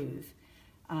the groove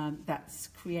that's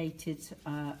created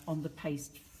on the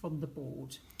paste from the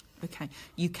board? Okay,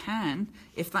 you can,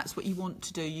 if that's what you want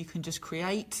to do, you can just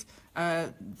create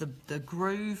the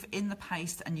groove in the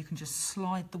paste, and you can just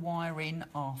slide the wire in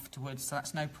afterwards, so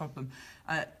that's no problem.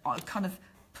 Kind of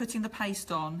putting the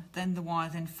paste on, then the wire,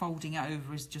 then folding it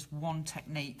over is just one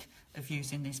technique of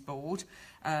using this board.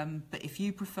 But if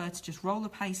you prefer to just roll the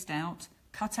paste out,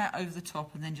 cut out over the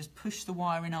top, and then just push the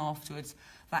wire in afterwards,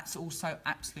 that's also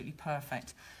absolutely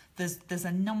perfect. There's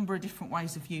a number of different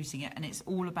ways of using it, and it's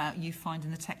all about you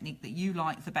finding the technique that you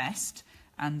like the best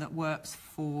and that works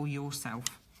for yourself.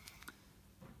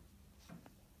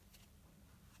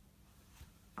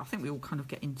 I think we all kind of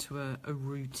get into a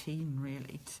routine,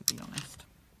 really, to be honest.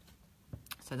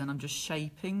 So then I'm just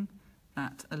shaping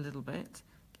that a little bit.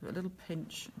 Give it a little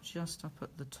pinch just up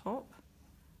at the top,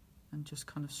 and just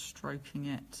kind of stroking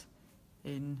it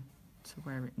in to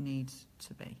where it needs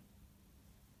to be.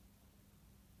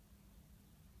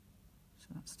 So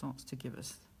that starts to give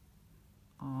us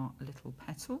our little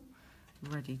petal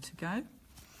ready to go.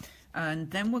 And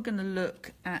then we're going to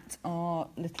look at our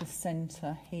little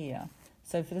centre here.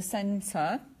 So for the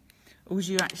centre, all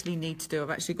you actually need to do,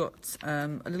 I've actually got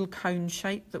a little cone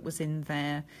shape that was in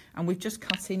there, and we've just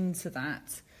cut into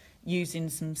that using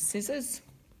some scissors.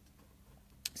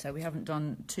 So we haven't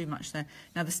done too much there.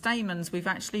 Now the stamens, we've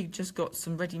actually just got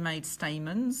some ready-made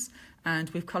stamens, and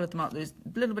we've coloured them up. There's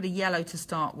a little bit of yellow to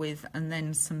start with, and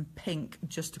then some pink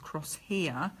just across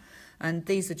here. And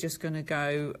these are just going to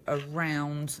go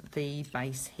around the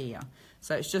base here.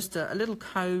 So it's just a little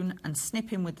cone, and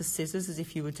snipping with the scissors as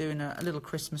if you were doing a little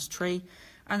Christmas tree.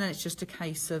 And then it's just a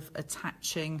case of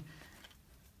attaching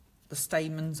the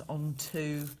stamens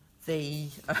onto the,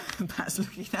 Pat's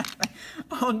looking at me,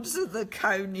 onto the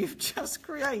cone you've just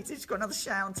created. She's got another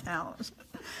shout out.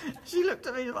 She looked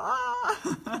at me like,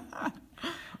 ah.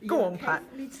 Go on, Pat.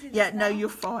 Yeah, no, you're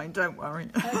fine, don't worry.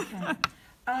 Okay.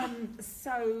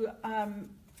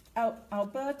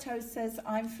 Alberto says,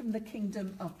 I'm from the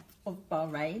Kingdom of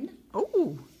Bahrain.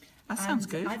 Oh, that sounds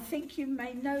good. I think you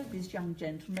may know this young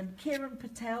gentleman. Kieran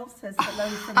Patel says hello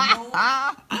from North.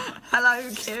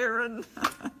 Hello, Kieran.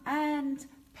 And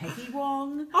Peggy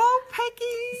Wong. Oh,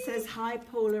 Peggy. Says hi,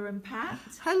 Paula and Pat.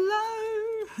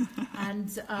 Hello. And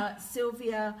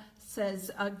Sylvia says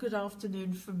good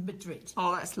afternoon from Madrid.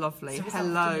 Oh, that's lovely. So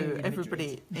hello,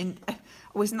 everybody.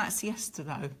 Oh, isn't that siesta,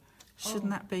 though?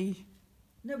 Shouldn't that be...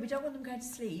 No, we don't want them going to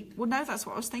sleep. Well, no, that's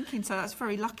what I was thinking. So that's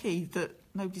very lucky that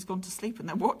nobody's gone to sleep and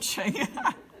they're watching.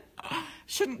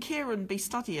 Shouldn't Kieran be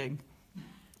studying?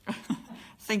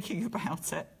 Thinking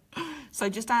about it. So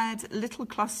just add little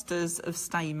clusters of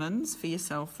stamens for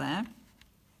yourself there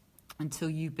until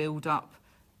you build up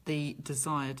the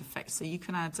desired effect. So you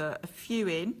can add a few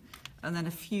in and then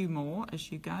a few more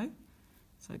as you go.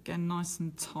 So again, nice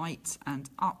and tight and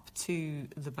up to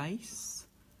the base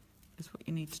is what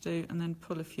you need to do, and then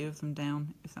pull a few of them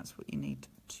down if that's what you need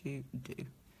to do.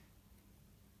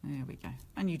 There we go.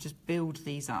 And you just build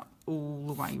these up all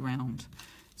the way round.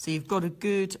 So you've got a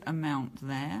good amount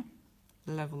there.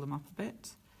 Level them up a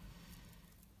bit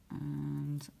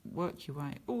and work your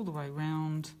way all the way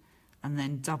round, and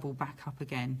then double back up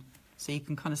again. So you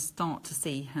can kind of start to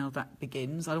see how that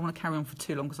begins. I don't want to carry on for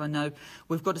too long because I know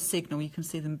we've got a signal. You can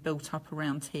see them built up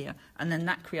around here, and then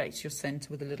that creates your centre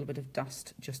with a little bit of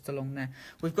dust just along there.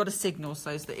 We've got a signal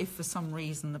so that if for some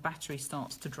reason the battery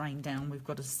starts to drain down, we've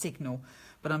got a signal.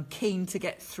 But I'm keen to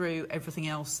get through everything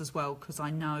else as well because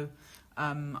I know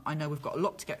we've got a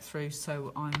lot to get through,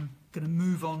 so I'm going to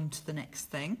move on to the next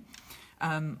thing. all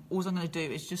I'm going to do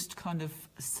is just kind of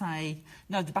say,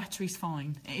 no, the battery's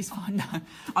fine. It is fine. No,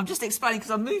 I'm just explaining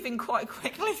because I'm moving quite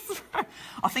quickly through.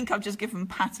 I think I've just given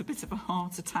Pat a bit of a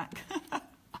heart attack.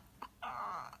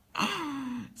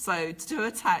 So to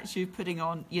attach, you're putting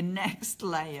on your next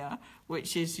layer,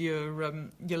 which is your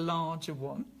larger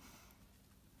one,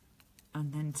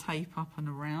 and then tape up and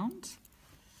around.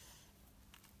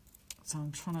 So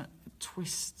I'm trying to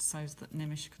twist so that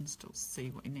Nimish can still see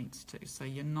what he needs to. So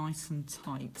you're nice and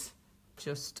tight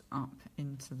just up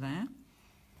into there.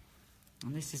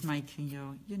 And this is making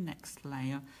your next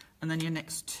layer. And then your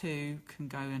next two can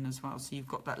go in as well. So you've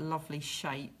got that lovely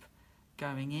shape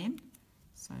going in.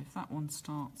 So if that one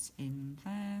starts in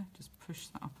there, just push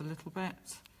that up a little bit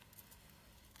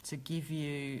to give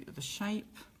you the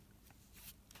shape.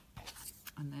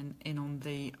 And then in on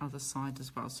the other side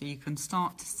as well. So you can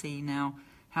start to see now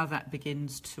how that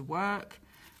begins to work,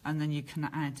 and then you can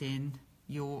add in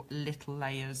your little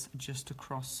layers just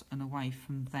across and away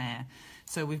from there.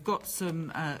 So we've got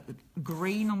some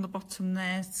green on the bottom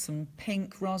there, some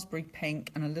pink, raspberry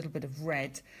pink, and a little bit of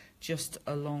red just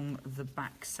along the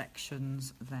back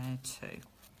sections there too.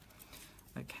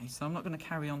 Okay, so I'm not going to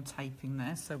carry on taping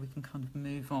there, so we can kind of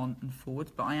move on and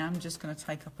forward, but I am just going to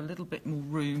take up a little bit more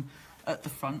room at the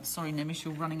front. Sorry, Nimish,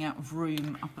 you're running out of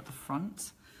room up at the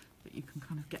front, but you can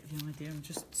kind of get the idea. I'm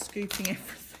just scooping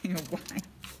everything away.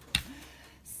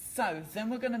 So then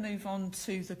we're going to move on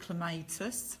to the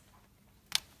Clematis.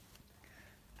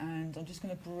 And I'm just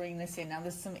going to bring this in. Now,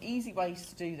 there's some easy ways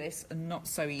to do this and not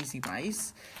so easy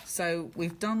ways. So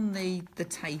we've done the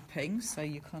taping, so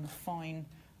you're kind of fine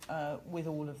with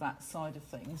all of that side of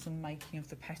things and making of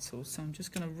the petals. So I'm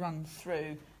just going to run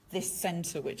through this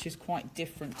centre, which is quite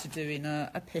different to doing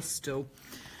a pistil.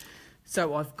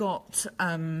 So I've got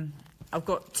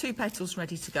 2 petals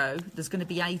ready to go. There's going to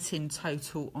be 8 in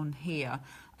total on here.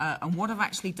 And what I've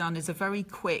actually done is a very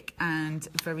quick and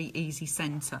very easy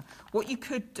centre. What you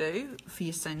could do for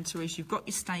your centre is you've got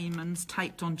your stamens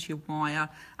taped onto your wire,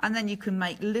 and then you can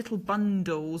make little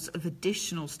bundles of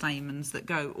additional stamens that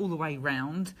go all the way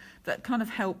round that kind of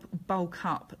help bulk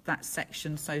up that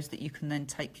section so that you can then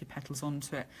tape your petals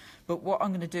onto it. But what I'm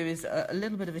going to do is a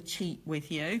little bit of a cheat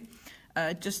with you,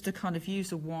 just to kind of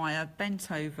use a wire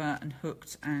bent over and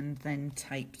hooked and then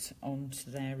taped onto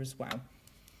there as well.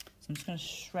 So I'm just going to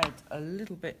shred a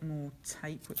little bit more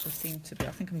tape, which I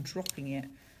think I'm dropping it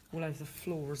all over the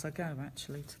floor as I go,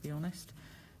 actually, to be honest.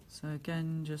 So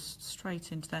again, just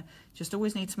straight into there. Just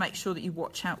always need to make sure that you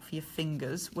watch out for your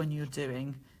fingers when you're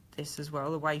doing this as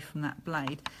well, away from that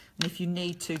blade. And if you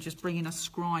need to, just bring in a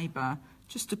scriber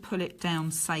just to pull it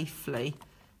down safely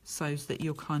so that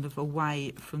you're kind of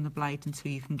away from the blade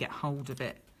until you can get hold of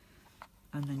it.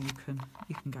 And then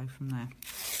you can go from there.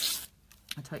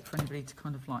 I take for anybody to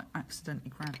kind of like accidentally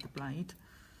grab the blade.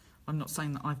 I'm not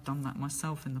saying that I've done that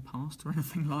myself in the past or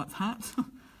anything like that.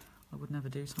 I would never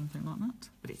do something like that.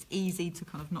 But it's easy to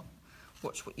kind of not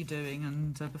watch what you're doing,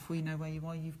 and before you know where you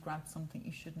are, you've grabbed something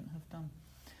you shouldn't have done.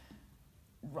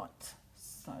 Right,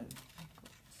 so I've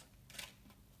got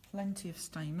plenty of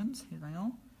stamens. Here they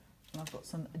are. And I've got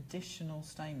some additional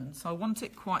stamens. So I want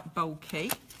it quite bulky.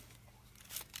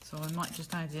 So I might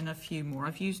just add in a few more.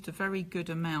 I've used a very good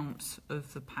amount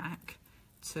of the pack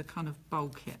to kind of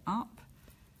bulk it up.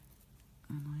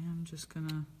 And I am just going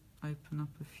to open up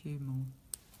a few more.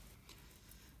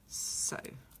 So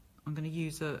I'm going to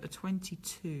use a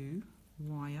 22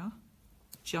 wire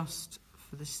just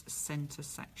for this centre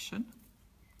section.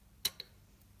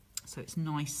 So it's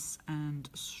nice and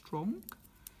strong.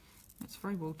 It's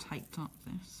very well taped up,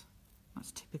 this.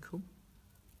 That's typical.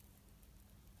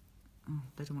 Oh,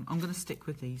 they don't want, I'm going to stick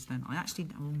with these then. Oh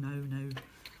no.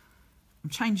 I'm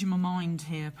changing my mind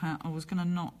here, Pat. I was going to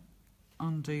not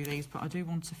undo these, but I do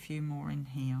want a few more in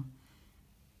here.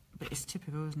 But it's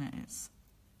typical, isn't it? It's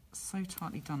so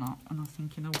tightly done up, and I'm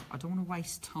thinking, oh, I don't want to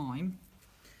waste time.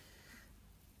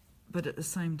 But at the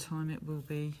same time, it will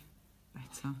be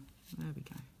better. There we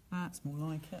go. That's more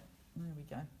like it. There we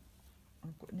go.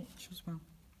 I've got an itch as well.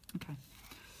 Okay.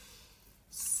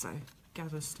 So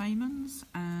gather stamens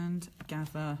and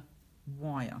gather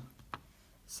wire.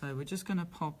 So we're just going to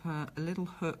pop a little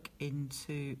hook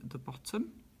into the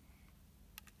bottom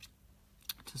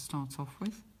to start off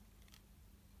with,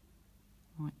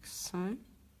 like so.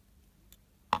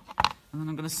 And then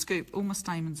I'm going to scoop all my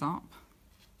stamens up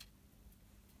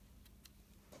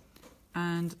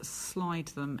and slide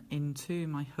them into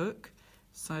my hook.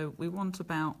 So we want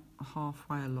about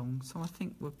halfway along. So I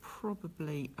think we're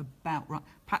probably about right.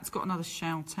 Pat's got another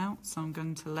shout out, so I'm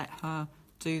going to let her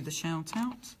do the shout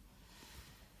out.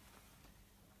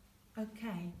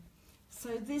 Okay,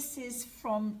 So this is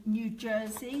from New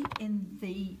Jersey in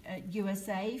the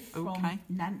USA from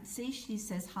Nancy. She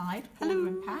says hi, Paula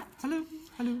and Pat. Hello,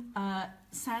 hello.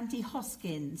 Sandy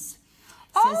Hoskins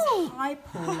says hi,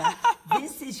 Paula.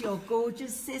 This is your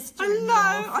gorgeous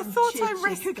sister-in-law. Hello, I thought Chichester. I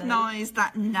recognised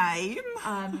that name.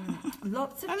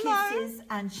 Lots of kisses,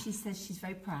 and she says she's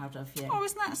very proud of you. Oh,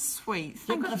 isn't that sweet?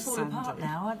 You're Thank going you, to fall Sandy. apart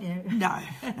now, aren't you? No,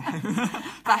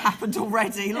 that happened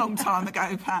already, a long time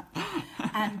ago, Pat.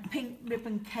 And Pink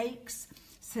Ribbon Cakes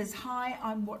says hi,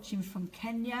 I'm watching from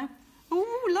Kenya.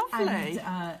 Oh, lovely.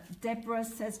 And Deborah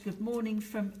says good morning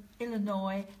from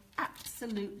Illinois.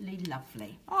 Absolutely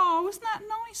lovely. Oh, isn't that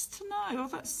nice to know? Oh,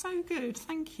 that's so good.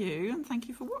 Thank you, and thank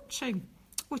you for watching.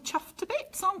 We're chuffed to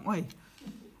bits, aren't we?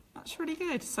 That's really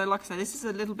good. So, like I say, this is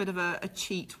a little bit of a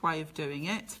cheat way of doing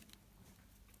it.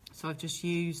 So I've just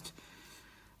used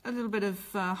a little bit of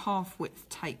half-width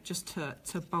tape just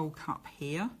to bulk up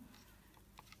here.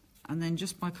 And then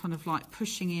just by kind of like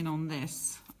pushing in on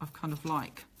this, I've kind of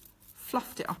like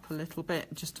fluffed it up a little bit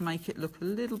just to make it look a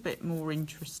little bit more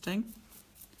interesting.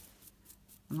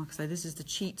 And like I say, this is the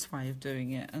cheats way of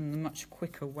doing it and the much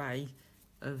quicker way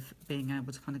of being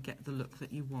able to kind of get the look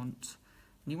that you want.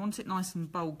 And you want it nice and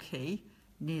bulky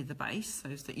near the base so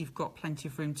that you've got plenty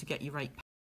of room to get your 8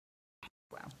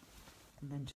 well. And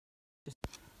then just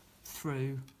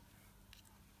through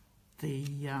the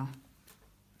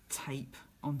tape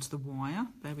onto the wire.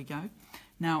 There we go.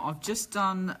 Now I've just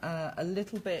done a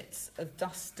little bit of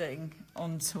dusting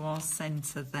onto our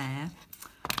centre there.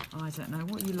 I don't know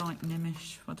what you like,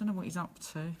 Nimish. I don't know what he's up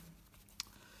to.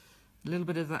 A little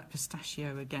bit of that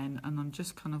pistachio again, and I'm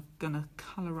just kind of going to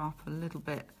colour up a little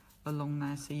bit along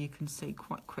there so you can see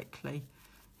quite quickly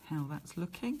how that's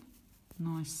looking.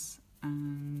 Nice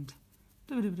and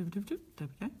there we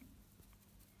go.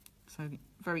 So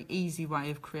very easy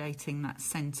way of creating that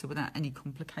centre without any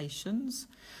complications.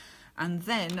 And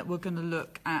then we're going to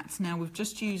look at, now we've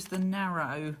just used the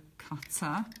narrow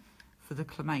cutter for the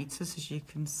Clematis, as you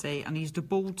can see, and I used a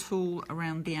ball tool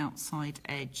around the outside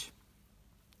edge.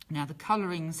 Now the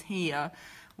colourings here,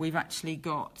 we've actually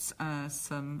got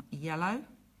some yellow,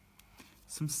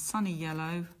 some sunny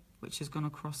yellow, which has gone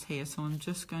across here. So I'm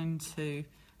just going to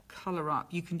colour up.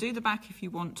 You can do the back if you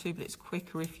want to, but it's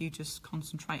quicker if you just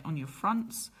concentrate on your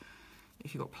fronts.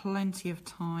 If you've got plenty of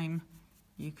time,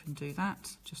 you can do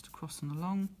that, just across and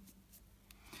along.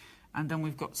 And then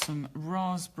we've got some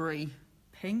raspberry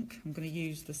pink. I'm going to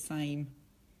use the same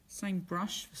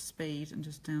brush for speed and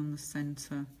just down the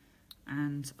centre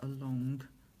and along,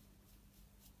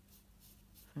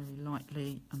 very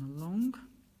lightly and along.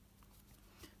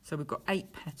 So we've got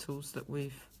 8 petals that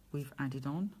we've added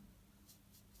on.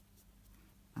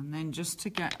 And then just to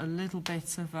get a little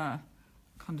bit of a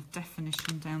kind of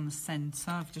definition down the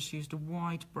centre, I've just used a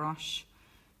wide brush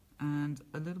and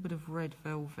a little bit of red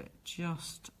velvet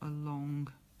just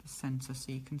along the centre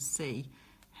so you can see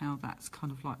how that's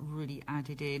kind of like really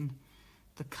added in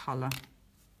the colour.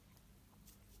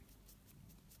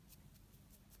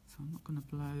 So I'm not going to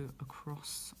blow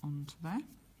across onto there.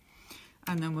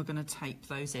 And then we're going to tape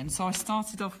those in. So I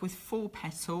started off with 4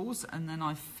 petals and then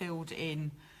I filled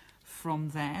in from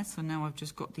there. So now I've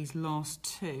just got these last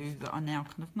 2 that are now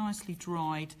kind of nicely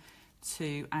dried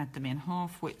to add them in.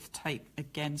 Half width tape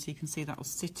again, so you can see that will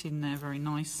sit in there very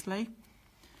nicely.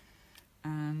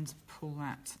 And pull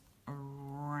that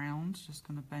around, just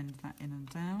going to bend that in and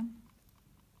down.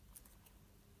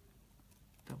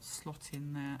 They'll slot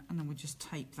in there, and then we'll just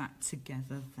tape that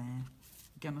together there.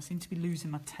 Again, I seem to be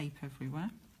losing my tape everywhere.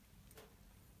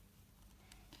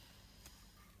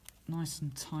 Nice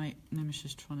and tight. Nimish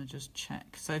is trying to just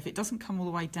check. So if it doesn't come all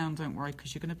the way down, don't worry,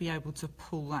 because you're going to be able to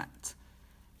pull that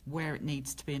where it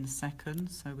needs to be in a second.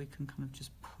 So we can kind of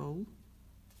just pull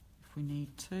if we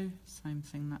need to. Same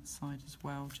thing that side as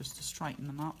well, just to straighten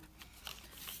them up.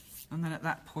 And then at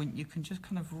that point you can just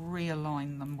kind of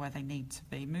realign them where they need to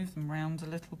be. Move them around a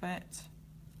little bit.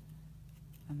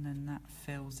 And then that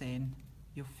fills in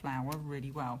your flower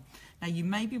really well. Now you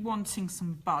may be wanting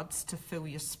some buds to fill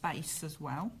your space as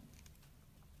well,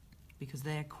 because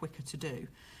they're quicker to do.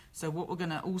 So what we're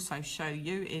going to also show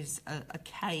you is a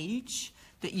cage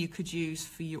that you could use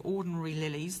for your ordinary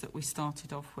lilies that we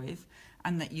started off with,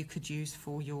 and that you could use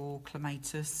for your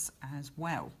Clematis as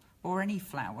well, or any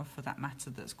flower for that matter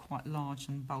that's quite large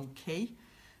and bulky,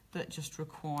 that just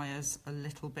requires a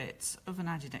little bit of an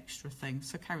added extra thing.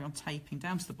 So carry on taping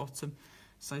down to the bottom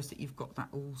so that you've got that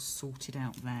all sorted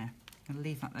out there. I'm going to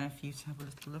leave that there for you to have a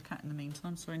little look at in the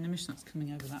meantime. Sorry, Nimish, that's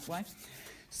coming over that way.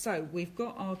 So we've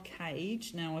got our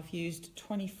cage. Now I've used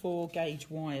 24 gauge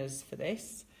wires for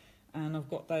this, and I've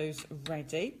got those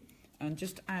ready. And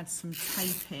just add some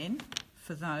tape in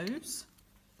for those.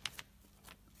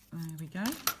 There we go.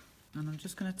 And I'm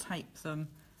just going to tape them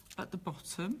at the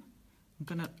bottom. I'm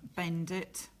going to bend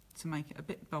it to make it a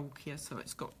bit bulkier so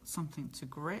it's got something to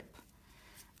grip.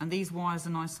 And these wires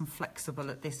are nice and flexible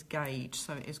at this gauge,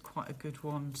 so it is quite a good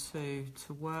one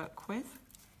to work with.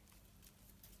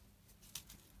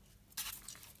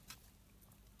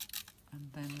 And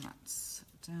then that's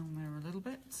down there a little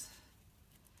bit.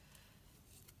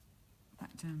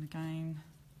 Back down again,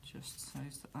 just so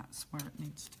that that's where it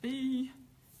needs to be.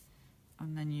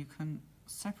 And then you can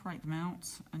separate them out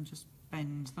and just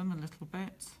bend them a little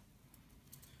bit.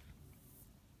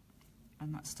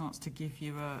 And that starts to give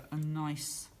you a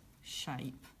nice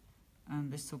shape.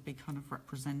 And this will be kind of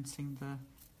representing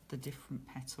the different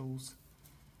petals.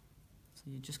 So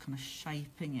you're just kind of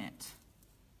shaping it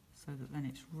so that then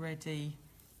it's ready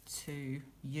to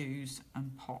use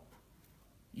and pop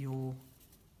your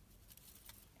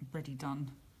ready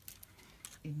done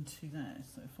into there.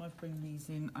 So if I bring these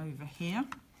in over here,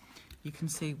 you can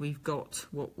see we've got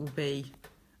what will be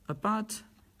a bud,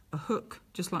 a hook,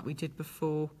 just like we did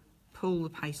before, pull the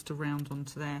paste around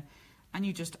onto there, and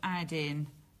you just add in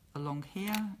along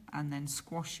here and then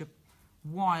squash your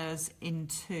wires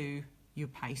into your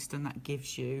paste, and that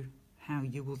gives you how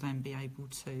you will then be able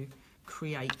to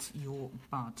create your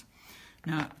bud.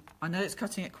 Now, I know it's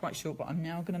cutting it quite short, but I'm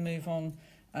now going to move on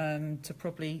to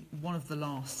probably one of the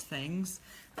last things,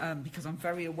 because I'm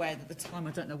very aware that the time,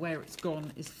 I don't know where it's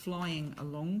gone, is flying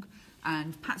along.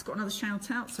 And Pat's got another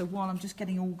shout out, so while I'm just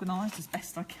getting organised as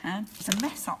best I can, it's a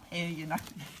mess up here, you know.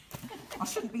 I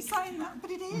shouldn't be saying that,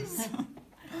 but it is.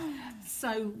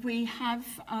 So we have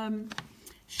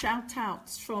shout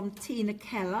outs from Tina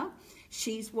Keller.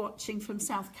 She's watching from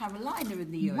South Carolina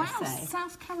in the USA. Wow,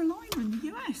 South Carolina in the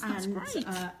US, that's and, great.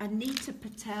 Anita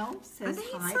Patel says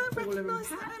hi, Anita, Paula and recognise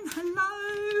Pat. them,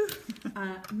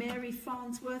 hello. Mary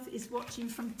Farnsworth is watching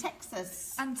from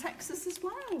Texas. And Texas as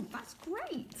well, that's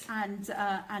great.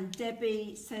 And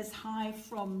Debbie says hi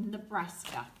from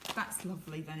Nebraska. That's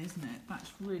lovely then, isn't it?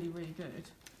 That's really, really good.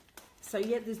 So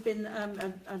yeah, there's been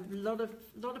a lot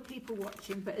of people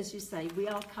watching, but as you say, we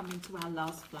are coming to our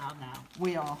last flower now.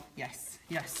 We are, yes,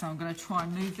 yes. So I'm going to try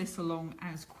and move this along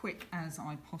as quick as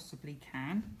I possibly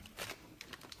can,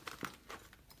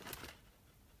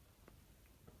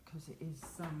 because it is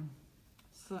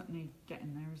certainly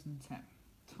getting there, isn't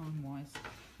it, time-wise.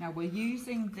 Now we're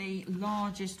using the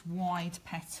largest wide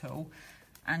petal,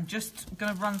 and just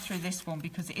going to run through this one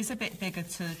because it is a bit bigger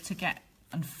to get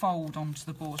and fold onto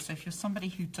the board. So if you're somebody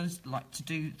who does like to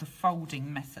do the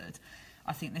folding method,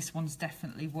 I think this one's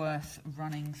definitely worth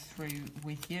running through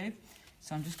with you.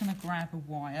 So I'm just going to grab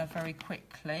a wire very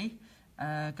quickly,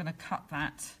 going to cut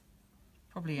that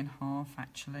probably in half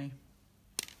actually,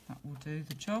 that will do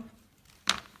the job,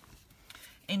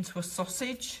 into a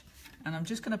sausage, and I'm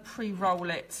just going to pre-roll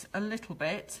it a little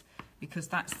bit because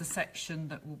that's the section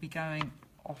that will be going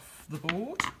off the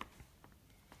board.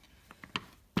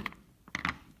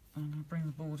 And I'll bring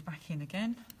the board back in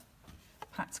again.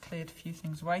 Pat's cleared a few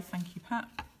things away. Thank you, Pat.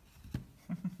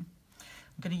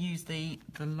 I'm going to use the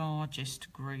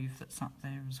largest groove that's up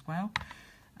there as well.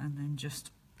 And then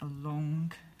just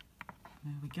along.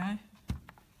 There we go.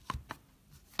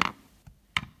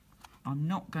 I'm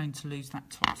not going to lose that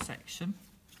top section.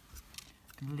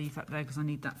 I'm going to leave that there because I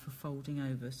need that for folding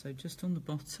over. So just on the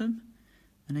bottom.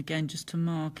 And again, just to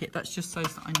mark it, that's just so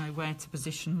that I know where to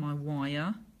position my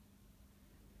wire.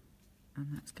 And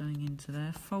that's going into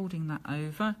there, folding that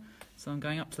over. So I'm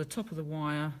going up to the top of the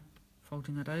wire,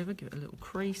 folding that over, give it a little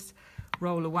crease,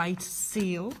 roll away to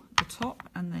seal the top,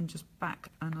 and then just back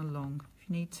and along. If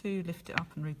you need to, lift it up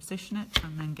and reposition it,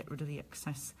 and then get rid of the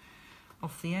excess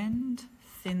off the end.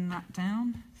 Thin that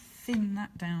down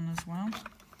as well.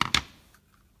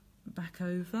 Back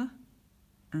over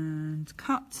and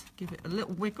cut, give it a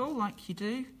little wiggle like you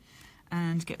do,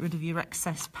 and get rid of your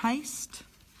excess paste.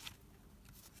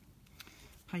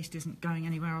 Paste isn't going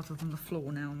anywhere other than the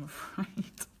floor now, I'm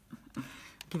afraid.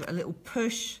 Give it a little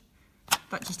push.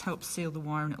 That just helps seal the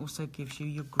wire, and it also gives you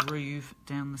your groove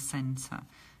down the centre.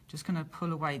 Just going to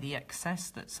pull away the excess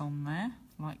that's on there,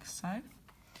 like so.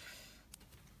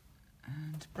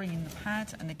 And bring in the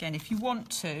pad. And again, if you want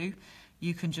to,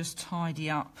 you can just tidy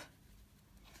up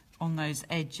on those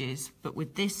edges. But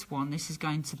with this one, this is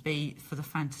going to be for the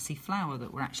fantasy flower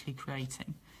that we're actually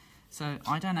creating. So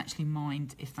I don't actually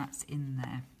mind if that's in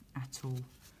there at all.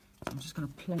 So I'm just going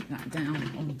to plonk that down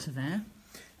onto there.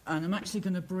 And I'm actually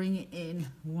going to bring it in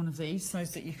one of these so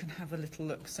that you can have a little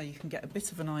look, so you can get a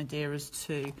bit of an idea as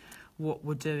to what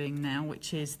we're doing now,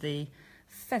 which is the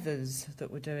feathers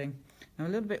that we're doing. Now a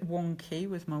little bit wonky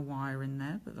with my wire in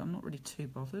there, but I'm not really too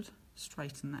bothered.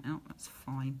 Straighten that out, that's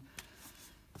fine.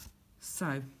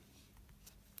 So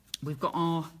we've got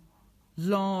our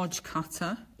large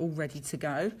cutter all ready to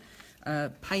go.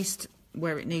 Paste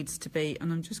where it needs to be,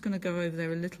 and I'm just going to go over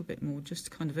there a little bit more just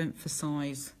to kind of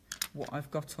emphasise what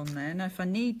I've got on there. Now if I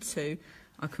need to,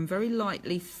 I can very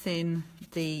lightly thin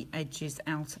the edges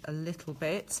out a little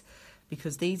bit,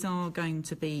 because these are going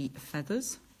to be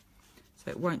feathers, so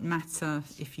it won't matter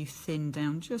if you thin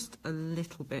down just a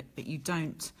little bit, but you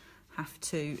don't have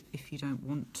to if you don't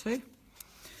want to.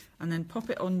 And then pop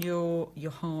it on your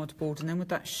hardboard, and then with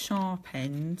that sharp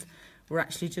end we're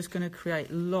actually just going to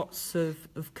create lots of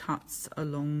cuts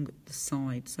along the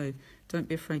side. So don't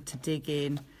be afraid to dig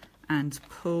in and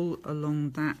pull along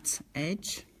that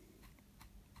edge.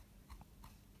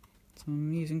 So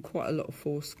I'm using quite a lot of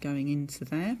force going into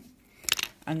there.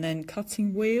 And then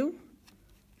cutting wheel,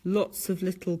 lots of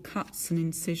little cuts and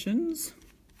incisions.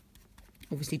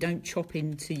 Obviously don't chop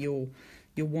into your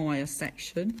wire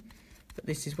section, but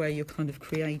this is where you're kind of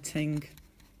creating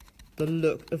the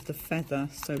look of the feather.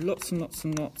 So lots and lots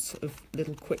and lots of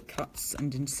little quick cuts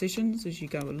and incisions as you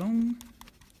go along.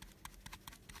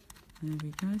 There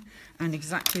we go. And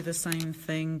exactly the same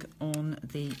thing on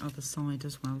the other side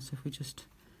as well. So if we just,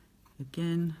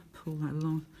 again, pull that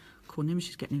along. Nimish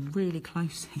is getting in really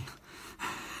close here.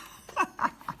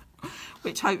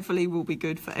 Which hopefully will be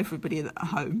good for everybody at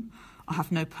home. I have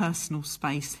no personal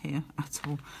space here at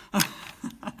all. I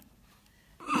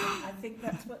think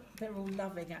that's what they're all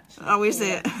loving, actually. Oh, is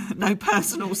it? No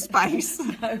personal space.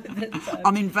 No,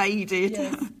 I'm invaded.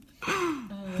 Yes.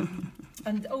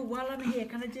 And while I'm here,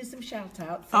 can I do some shout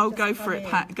outs? Oh, go for it,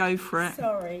 Pat, go for it.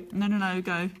 Sorry. No,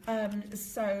 go.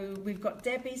 So we've got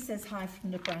Debbie says hi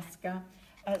from Nebraska.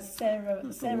 Sarah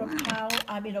Powell,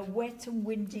 I'm in a wet and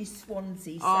windy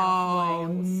Swansea, South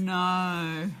Wales. Oh,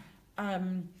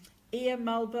 no. Ian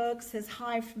Mulberg says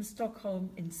hi from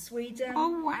Stockholm in Sweden.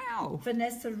 Oh, wow.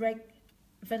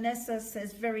 Vanessa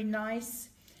says very nice,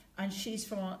 and she's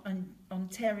from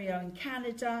Ontario in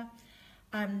Canada.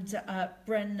 And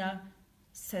Brenna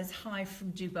says hi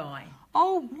from Dubai.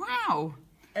 Oh, wow.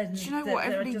 And do you know what?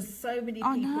 There are just so many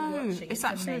people watching. It's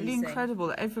absolutely amazing. incredible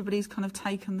that everybody's kind of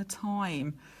taken the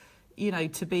time, you know,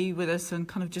 to be with us and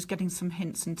kind of just getting some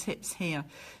hints and tips here.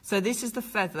 So this is the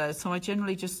feather. So I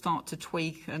generally just start to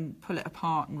tweak and pull it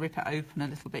apart and rip it open a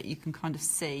little bit. You can kind of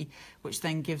see, which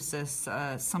then gives us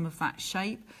some of that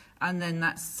shape. And then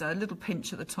that's a little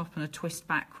pinch at the top and a twist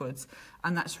backwards.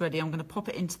 And that's ready. I'm going to pop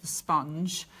it into the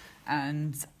sponge,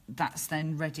 and that's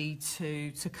then ready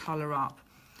to colour up.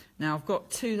 Now I've got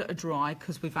two that are dry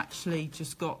because we've actually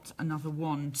just got another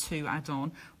one to add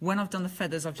on. When I've done the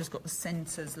feathers, I've just got the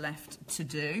centres left to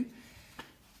do.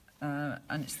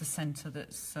 And it's the centre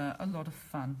that's a lot of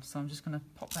fun. So I'm just going to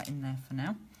pop that in there for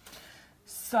now.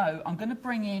 So I'm going to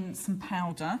bring in some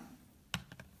powder.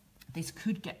 This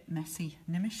could get messy,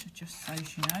 Nimish, just so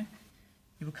as you know.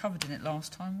 You were covered in it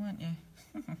last time, weren't you?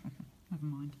 Never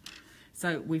mind.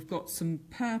 So we've got some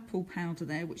purple powder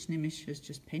there, which Nimish has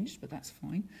just pinched, but that's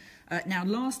fine. Now,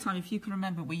 last time, if you can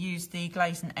remember, we used the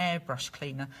glaze and airbrush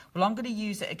cleaner. Well, I'm going to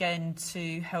use it again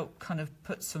to help kind of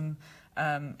put some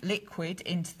liquid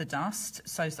into the dust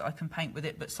so that I can paint with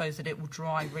it, but so that it will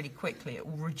dry really quickly. It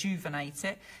will rejuvenate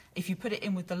it. If you put it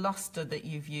in with the luster that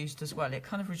you've used as well, it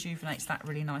kind of rejuvenates that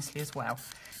really nicely as well.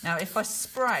 Now, if I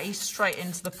spray straight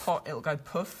into the pot, it'll go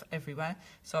poof everywhere.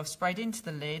 So I've sprayed into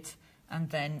the lid and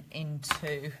then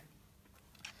into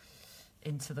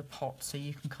the pot, so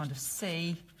you can kind of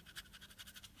see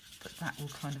that will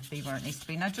kind of be where it needs to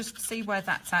be. Now just see where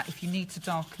that's at. If you need to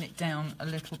darken it down a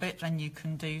little bit, then you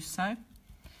can do so.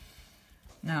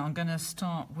 Now I'm going to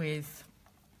start with,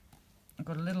 I've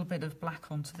got a little bit of black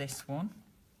onto this one,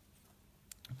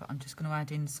 but I'm just going to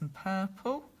add in some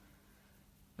purple,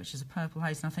 which is a purple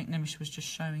haze, and I think Nimish was just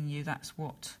showing you that's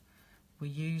what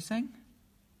we're using.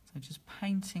 So just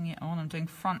painting it on. I'm doing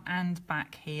front and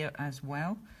back here as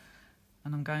well.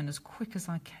 And I'm going as quick as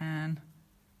I can,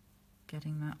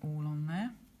 getting that all on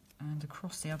there and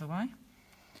across the other way.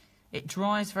 It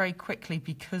dries very quickly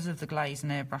because of the glaze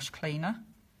and airbrush cleaner.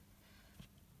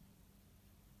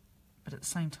 But at the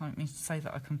same time, it means to say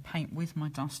that I can paint with my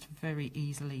dust very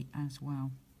easily as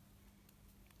well.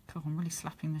 God, I'm really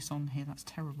slapping this on here. That's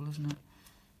terrible, isn't it?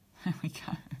 There we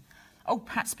go. Oh,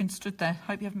 Pat's been stood there.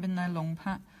 Hope you haven't been there long,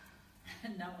 Pat.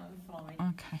 No, I'm fine.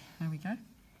 Okay, there we go.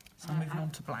 So I'm moving on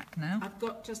to black now. I've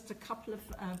got just a couple of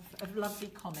lovely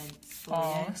comments for you.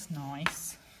 Oh, that's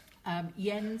nice.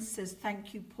 Jens says,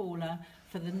 thank you, Paula,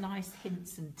 for the nice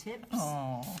hints and tips.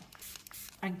 Oh.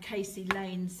 And Casey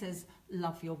Lane says,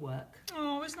 love your work.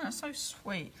 Oh, isn't that so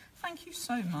sweet? Thank you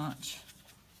so much.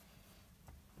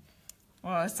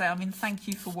 Well, I say, I mean, thank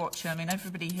you for watching. I mean,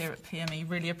 everybody here at PME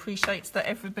really appreciates that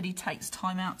everybody takes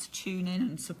time out to tune in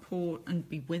and support and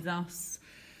be with us.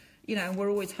 You know,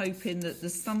 we're always hoping that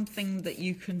there's something that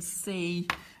you can see.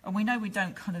 And we know we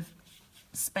don't kind of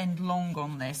spend long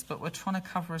on this, but we're trying to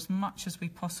cover as much as we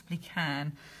possibly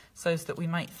can so that we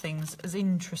make things as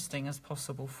interesting as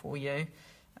possible for you.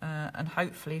 And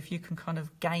hopefully if you can kind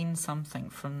of gain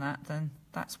something from that, then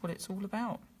that's what it's all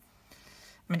about.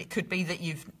 I mean, it could be that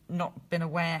you've not been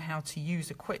aware how to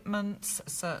use equipment, a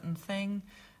certain thing.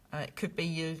 It could be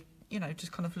you know,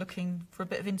 just kind of looking for a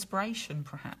bit of inspiration,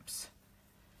 perhaps.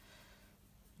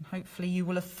 And hopefully you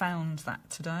will have found that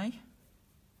today.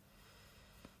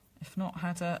 If not,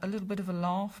 had a little bit of a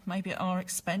laugh, maybe at our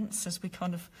expense, as we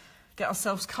kind of get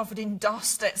ourselves covered in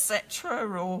dust, etc.,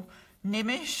 or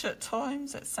nimish at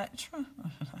times, etc. I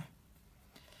don't know.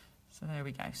 So there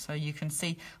we go. So you can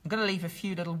see, I'm going to leave a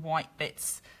few little white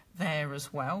bits there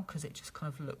as well, because it just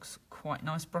kind of looks quite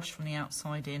nice. Brush from the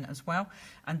outside in as well.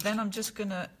 And then I'm just going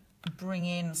to bring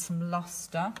in some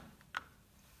luster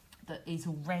that is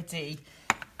already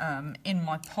in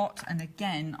my pot. And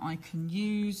again, I can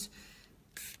use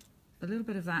a little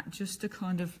bit of that just to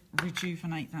kind of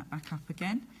rejuvenate that back up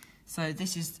again. So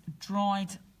this is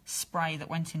dried spray that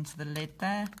went into the lid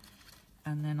there.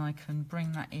 And then I can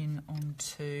bring that in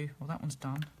onto, well, that one's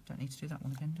done. Don't need to do that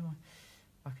one again, do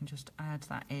I? I can just add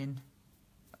that in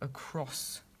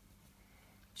across,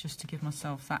 just to give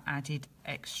myself that added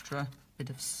extra bit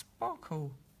of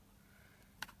sparkle,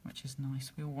 which is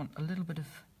nice. We all want a little bit of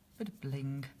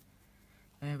bling.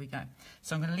 There we go.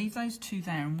 So I'm going to leave those two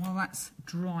there, and while that's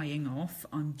drying off,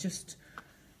 I'm just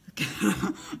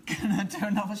gonna do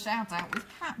another shout out with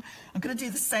Pat. I'm gonna do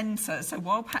the centre, so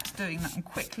while Pat's doing that, I'm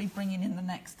quickly bringing in the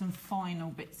next and final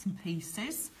bits and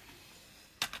pieces.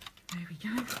 There we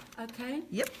go. Okay.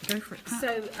 Yep, go for it, Pat.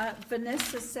 So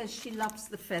Vanessa says she loves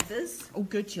the feathers. Oh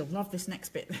good, you'll love this next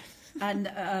bit. And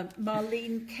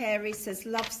Marlene Carey says,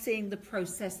 love seeing the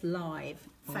process live.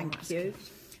 Thank you. Good.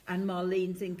 And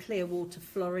Marlene's in Clearwater,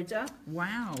 Florida.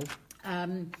 Wow.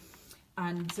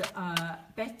 And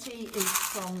Betty is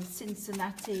from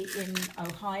Cincinnati in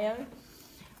Ohio.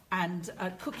 And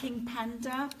Cooking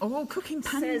Panda. Oh, Cooking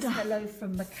Panda. Says hello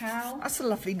from Macau. That's a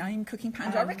lovely name, Cooking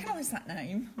Panda. I recognise that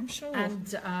name, I'm sure.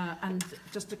 And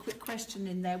just a quick question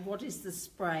in there. What is the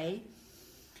spray?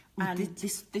 And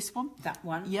this one? That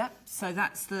one. Yep. So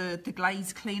that's the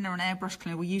glaze cleaner and airbrush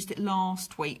cleaner. We used it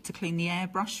last week to clean the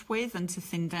airbrush with and to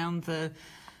thin down the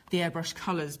airbrush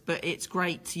colours, but it's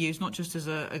great to use not just as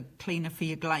a cleaner for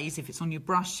your glaze if it's on your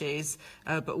brushes,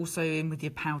 but also in with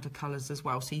your powder colours as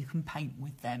well, so you can paint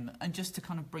with them, and just to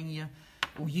kind of bring you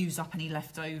or use up any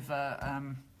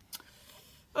leftover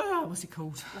what's it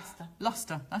called?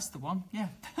 Luster, that's the one, yeah.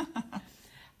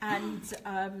 And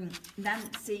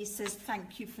Nancy says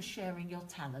thank you for sharing your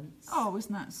talents. Oh,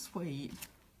 isn't that sweet?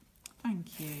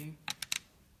 Thank you.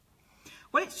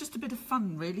 Well, it's just a bit of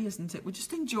fun, really, isn't it? We're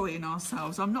just enjoying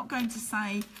ourselves. I'm not going to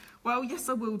say, well, yes,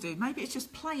 I will do. Maybe it's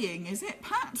just playing, is it,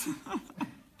 Pat?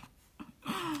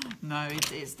 No,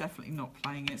 it's definitely not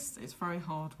playing. It's very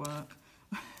hard work.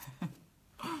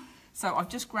 So I've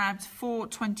just grabbed 4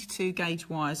 22 gauge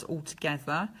wires all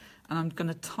together, and I'm going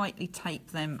to tightly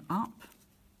tape them up.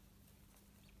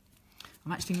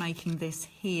 I'm actually making this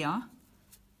here.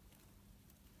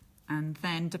 And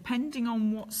then, depending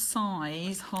on what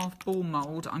size half ball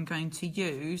mould I'm going to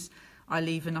use, I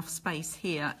leave enough space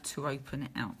here to open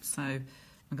it out. So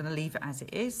I'm going to leave it as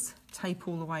it is, tape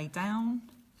all the way down.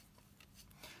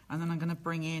 And then I'm going to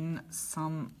bring in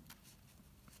some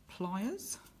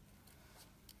pliers,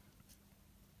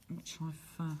 which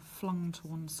I've flung to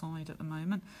one side at the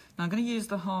moment. Now I'm going to use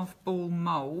the half ball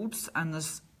moulds, and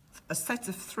there's a set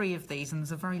of 3 of these, and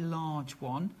there's a very large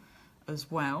one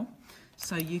as well.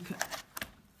 So you could,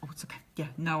 oh, it's okay. Yeah,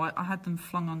 no, I had them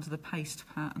flung onto the paste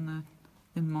pat and they're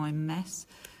in my mess.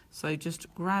 So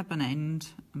just grab an end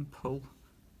and pull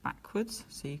backwards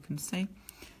so you can see.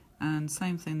 And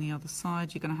same thing the other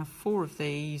side. You're going to have 4 of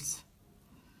these,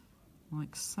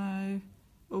 like so.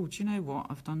 Oh, do you know what?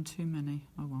 I've done too many.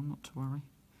 Oh, well, not to worry.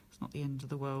 It's not the end of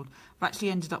the world. I've actually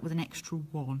ended up with an extra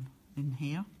 1 in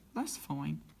here. That's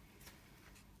fine.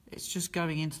 It's just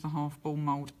going into the half ball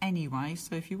mould anyway,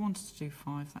 so if you wanted to do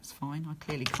 5, that's fine. I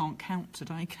clearly can't count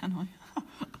today, can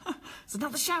I? It's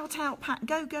another shout out, Pat.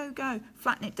 Go, go, go.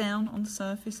 Flatten it down on the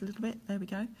surface a little bit. There we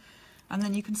go. And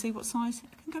then you can see what size it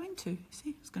can go into.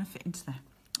 See, it's going to fit into there.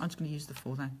 I'm just going to use the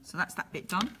 4 then. So that's that bit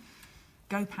done.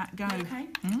 Go, Pat, go. Okay.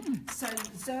 So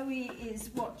Zoe is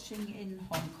watching in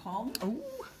Hong Kong. Oh.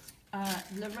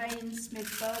 Lorraine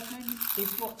Smith-Bergman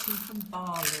is watching from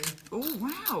Bali, Oh,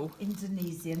 wow.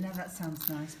 Indonesia. Now that sounds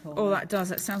nice, Paul. Oh, that does.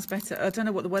 That sounds better. I don't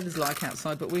know what the weather's like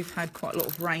outside, but we've had quite a lot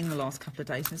of rain the last couple of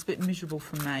days. And it's a bit miserable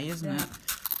for May, isn't it?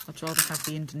 I'd rather have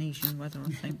the Indonesian weather,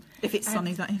 I think. If it's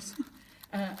sunny, that is.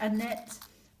 Annette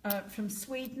from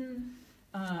Sweden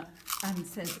and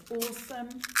says awesome.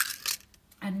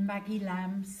 And Maggie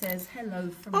Lamb says hello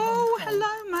from Hong Kong.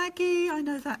 Hello, Maggie. I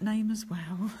know that name as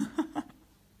well.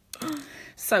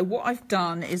 So what I've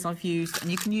done is I've used, and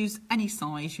you can use any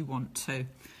size you want to.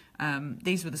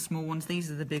 These were the small ones. These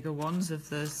are the bigger ones of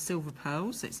the silver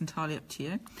pearls. It's entirely up to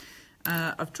you.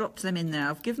 I've dropped them in there.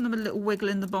 I've given them a little wiggle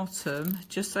in the bottom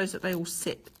just so that they all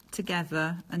sit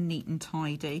together and neat and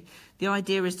tidy. The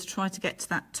idea is to try to get to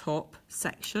that top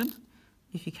section,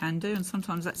 if you can do, and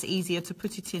sometimes that's easier to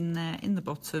put it in there in the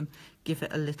bottom, give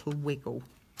it a little wiggle.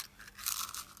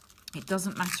 It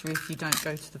doesn't matter if you don't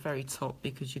go to the very top,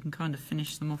 because you can kind of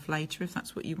finish them off later if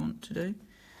that's what you want to do.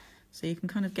 So you can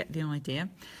kind of get the idea.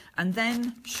 And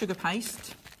then sugar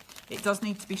paste. It does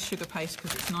need to be sugar paste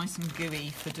because it's nice and gooey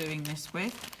for doing this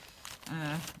with.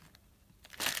 There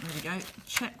we go.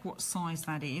 Check what size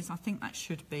that is. I think that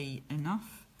should be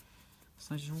enough.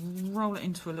 So just roll it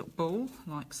into a little ball,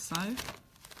 like so.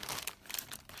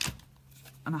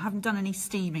 And I haven't done any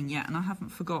steaming yet, and I haven't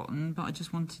forgotten, but I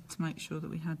just wanted to make sure that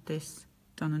we had this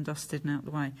done and dusted and out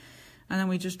the way. And then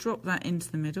we just drop that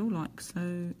into the middle, like so.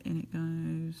 In it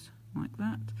goes, like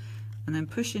that. And then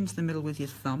push into the middle with your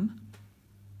thumb.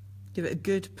 Give it a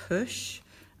good push,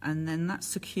 and then that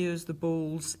secures the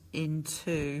balls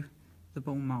into the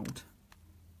ball mould.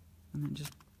 And then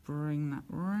just bring that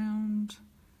round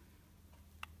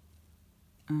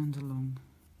and along.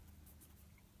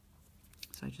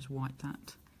 So just wipe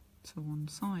that to one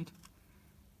side.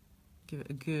 Give it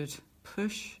a good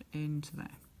push into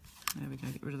there. There we go,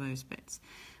 get rid of those bits.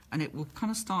 And it will kind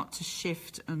of start to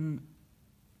shift and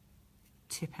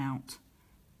tip out.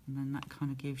 And then that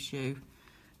kind of gives you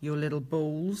your little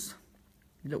balls,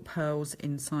 your little pearls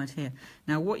inside here.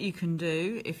 Now what you can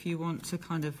do if you want to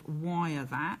kind of wire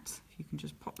that, if you can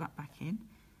just pop that back in,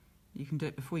 you can do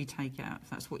it before you take it out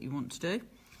if that's what you want to do.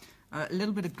 A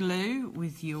little bit of glue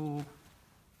with your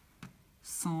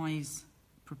size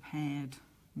prepared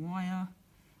wire,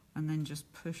 and then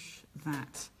just push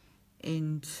that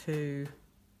into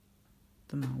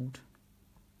the mould.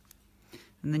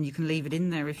 And then you can leave it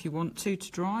in there if you want to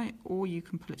dry, or you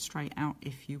can pull it straight out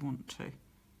if you want to.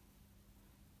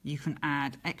 You can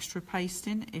add extra paste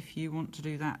in if you want to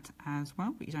do that as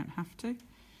well, but you don't have to.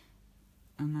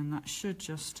 And then that should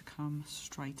just come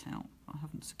straight out. I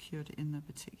haven't secured it in there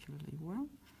particularly well.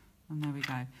 And there we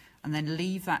go. And then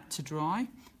leave that to dry,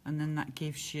 and then that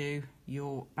gives you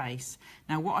your base.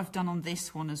 Now what I've done on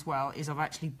this one as well is I've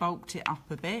actually bulked it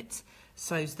up a bit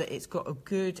so that it's got a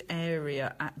good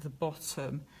area at the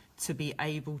bottom to be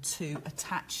able to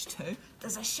attach to.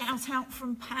 There's a shout out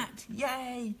from Pat,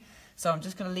 yay! So I'm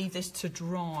just going to leave this to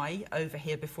dry over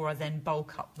here before I then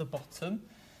bulk up the bottom,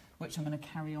 which I'm going to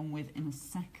carry on with in a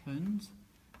second.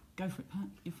 Go for it, Pat,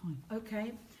 you're fine.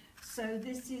 Okay. So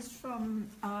this is from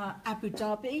Abu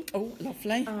Dhabi. Oh,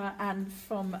 lovely. And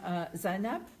from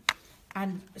Zainab.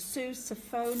 And Sue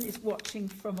Safone is watching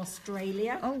from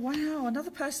Australia. Oh, wow, another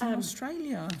person in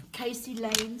Australia. Casey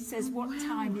Lane says, what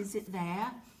time is it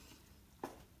there?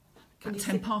 At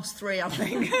 3:10, I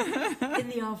think. In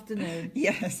the afternoon.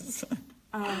 Yes.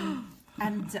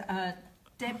 And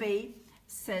Debbie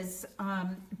says,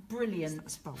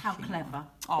 brilliant, how clever.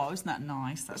 Oh, isn't that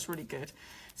nice? That's really good.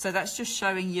 So that's just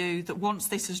showing you that once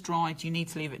this has dried, you need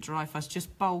to leave it dry first.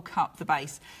 Just bulk up the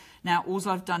base. Now, all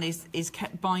I've done is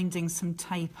kept binding some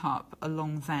tape up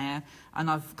along there, and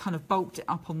I've kind of bulked it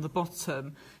up on the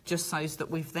bottom just so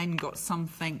that we've then got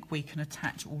something we can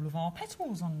attach all of our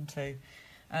petals onto.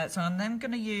 So I'm then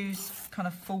going to use kind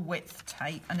of full width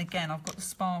tape, and again, I've got the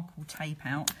sparkle tape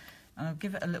out, and I'll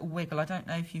give it a little wiggle. I don't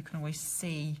know if you can always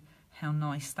see how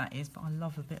nice that is, but I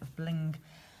love a bit of bling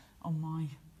on my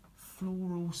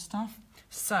floral stuff.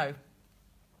 So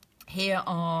here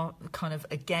are kind of,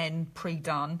 again,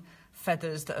 pre-done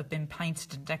feathers that have been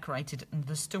painted and decorated, and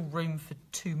there's still room for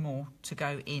 2 more to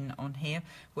go in on here,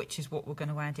 which is what we're going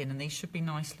to add in, and these should be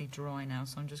nicely dry now,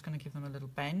 so I'm just going to give them a little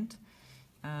bend.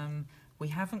 We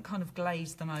haven't kind of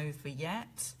glazed them over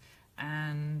yet,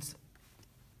 and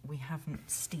we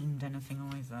haven't steamed anything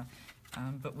either,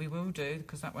 but we will do,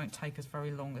 because that won't take us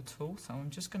very long at all. So I'm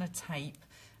just going to tape,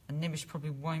 and Nimish probably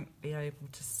won't be able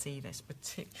to see this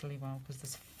particularly well because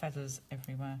there's feathers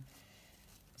everywhere.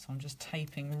 So I'm just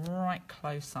taping right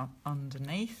close up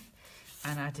underneath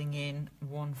and adding in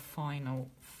one final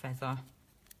feather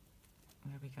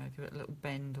There we go, give it a little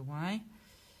bend away.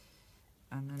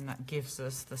 And then that gives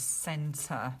us the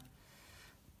centre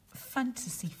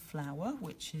fantasy flower,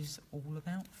 which is all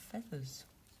about feathers.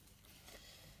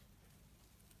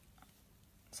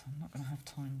 So I'm not going to have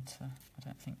time to, I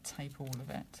don't think, tape all of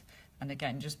it. And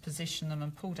again, just position them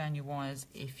and pull down your wires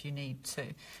if you need to.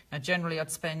 Now, generally,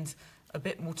 I'd spend a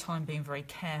bit more time being very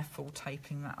careful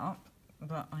taping that up,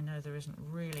 but I know there isn't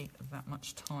really that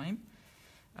much time.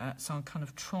 So I'm kind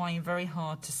of trying very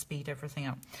hard to speed everything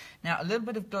up. Now, a little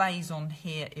bit of glaze on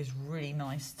here is really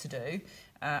nice to do.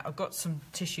 I've got some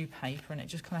tissue paper and it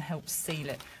just kind of helps seal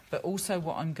it. But also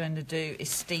what I'm going to do is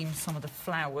steam some of the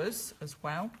flowers as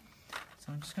well.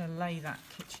 So I'm just going to lay that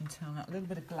kitchen towel out, a little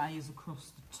bit of glaze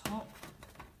across the top.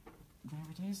 There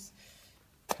it is.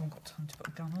 I haven't got time to put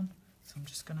a gun on, so I'm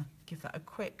just going to give that a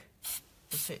quick,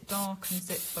 if it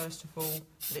darkens it first of all,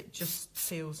 but it just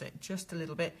seals it just a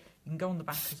little bit. You can go on the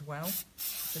back as well,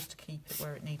 just to keep it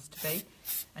where it needs to be.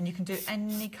 And you can do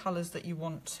any colours that you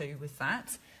want to with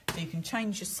that. So you can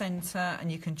change your centre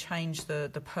and you can change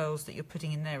the pearls that you're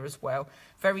putting in there as well.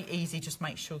 Very easy, just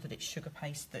make sure that it's sugar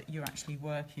paste that you're actually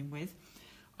working with.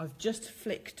 I've just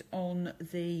flicked on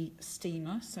the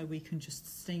steamer so we can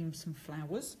just steam some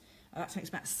flowers. That takes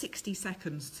about 60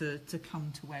 seconds to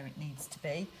come to where it needs to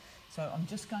be. So I'm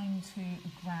just going to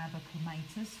grab a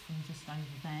clematis from just over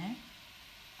there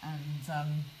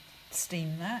and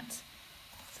steam that.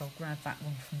 So I'll grab that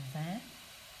one from there.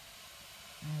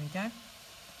 There we go.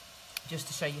 Just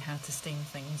to show you how to steam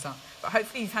things up. But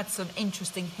hopefully you've had some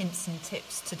interesting hints and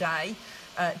tips today.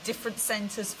 Different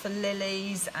centres for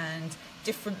lilies and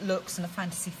different looks and a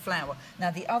fantasy flower. Now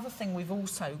the other thing we've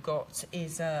also got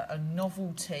is a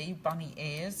novelty, bunny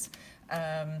ears.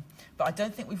 But I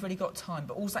don't think we've really got time.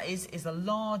 But all that is a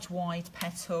large wide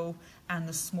petal and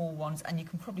the small ones. And you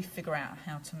can probably figure out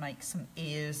how to make some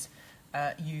ears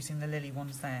using the lily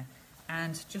ones there.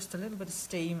 And just a little bit of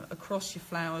steam across your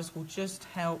flowers will just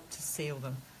help to seal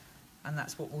them. And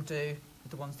that's what we'll do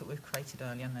with the ones that we've created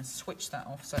earlier. And then switch that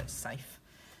off so it's safe.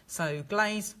 So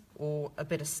glaze or a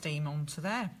bit of steam onto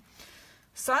there.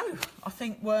 So I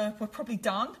think we're probably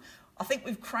done. I think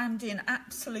we've crammed in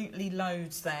absolutely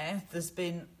loads there. There's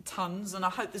been tons, and I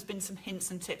hope there's been some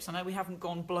hints and tips. I know we haven't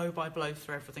gone blow by blow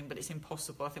through everything, but it's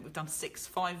impossible. I think we've done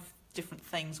 5 different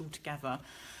things altogether.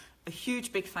 A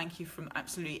huge big thank you from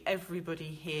absolutely everybody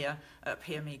here at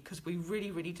PME, because we really,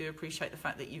 really do appreciate the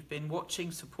fact that you've been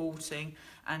watching, supporting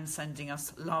and sending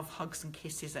us love, hugs and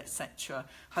kisses, etc.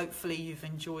 Hopefully you've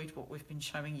enjoyed what we've been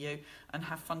showing you and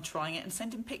have fun trying it, and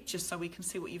send in pictures so we can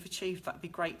see what you've achieved. That'd be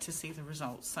great to see the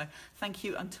results. So thank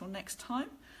you until next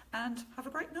time, and have a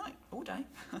great night all day.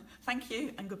 Thank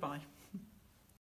you and goodbye.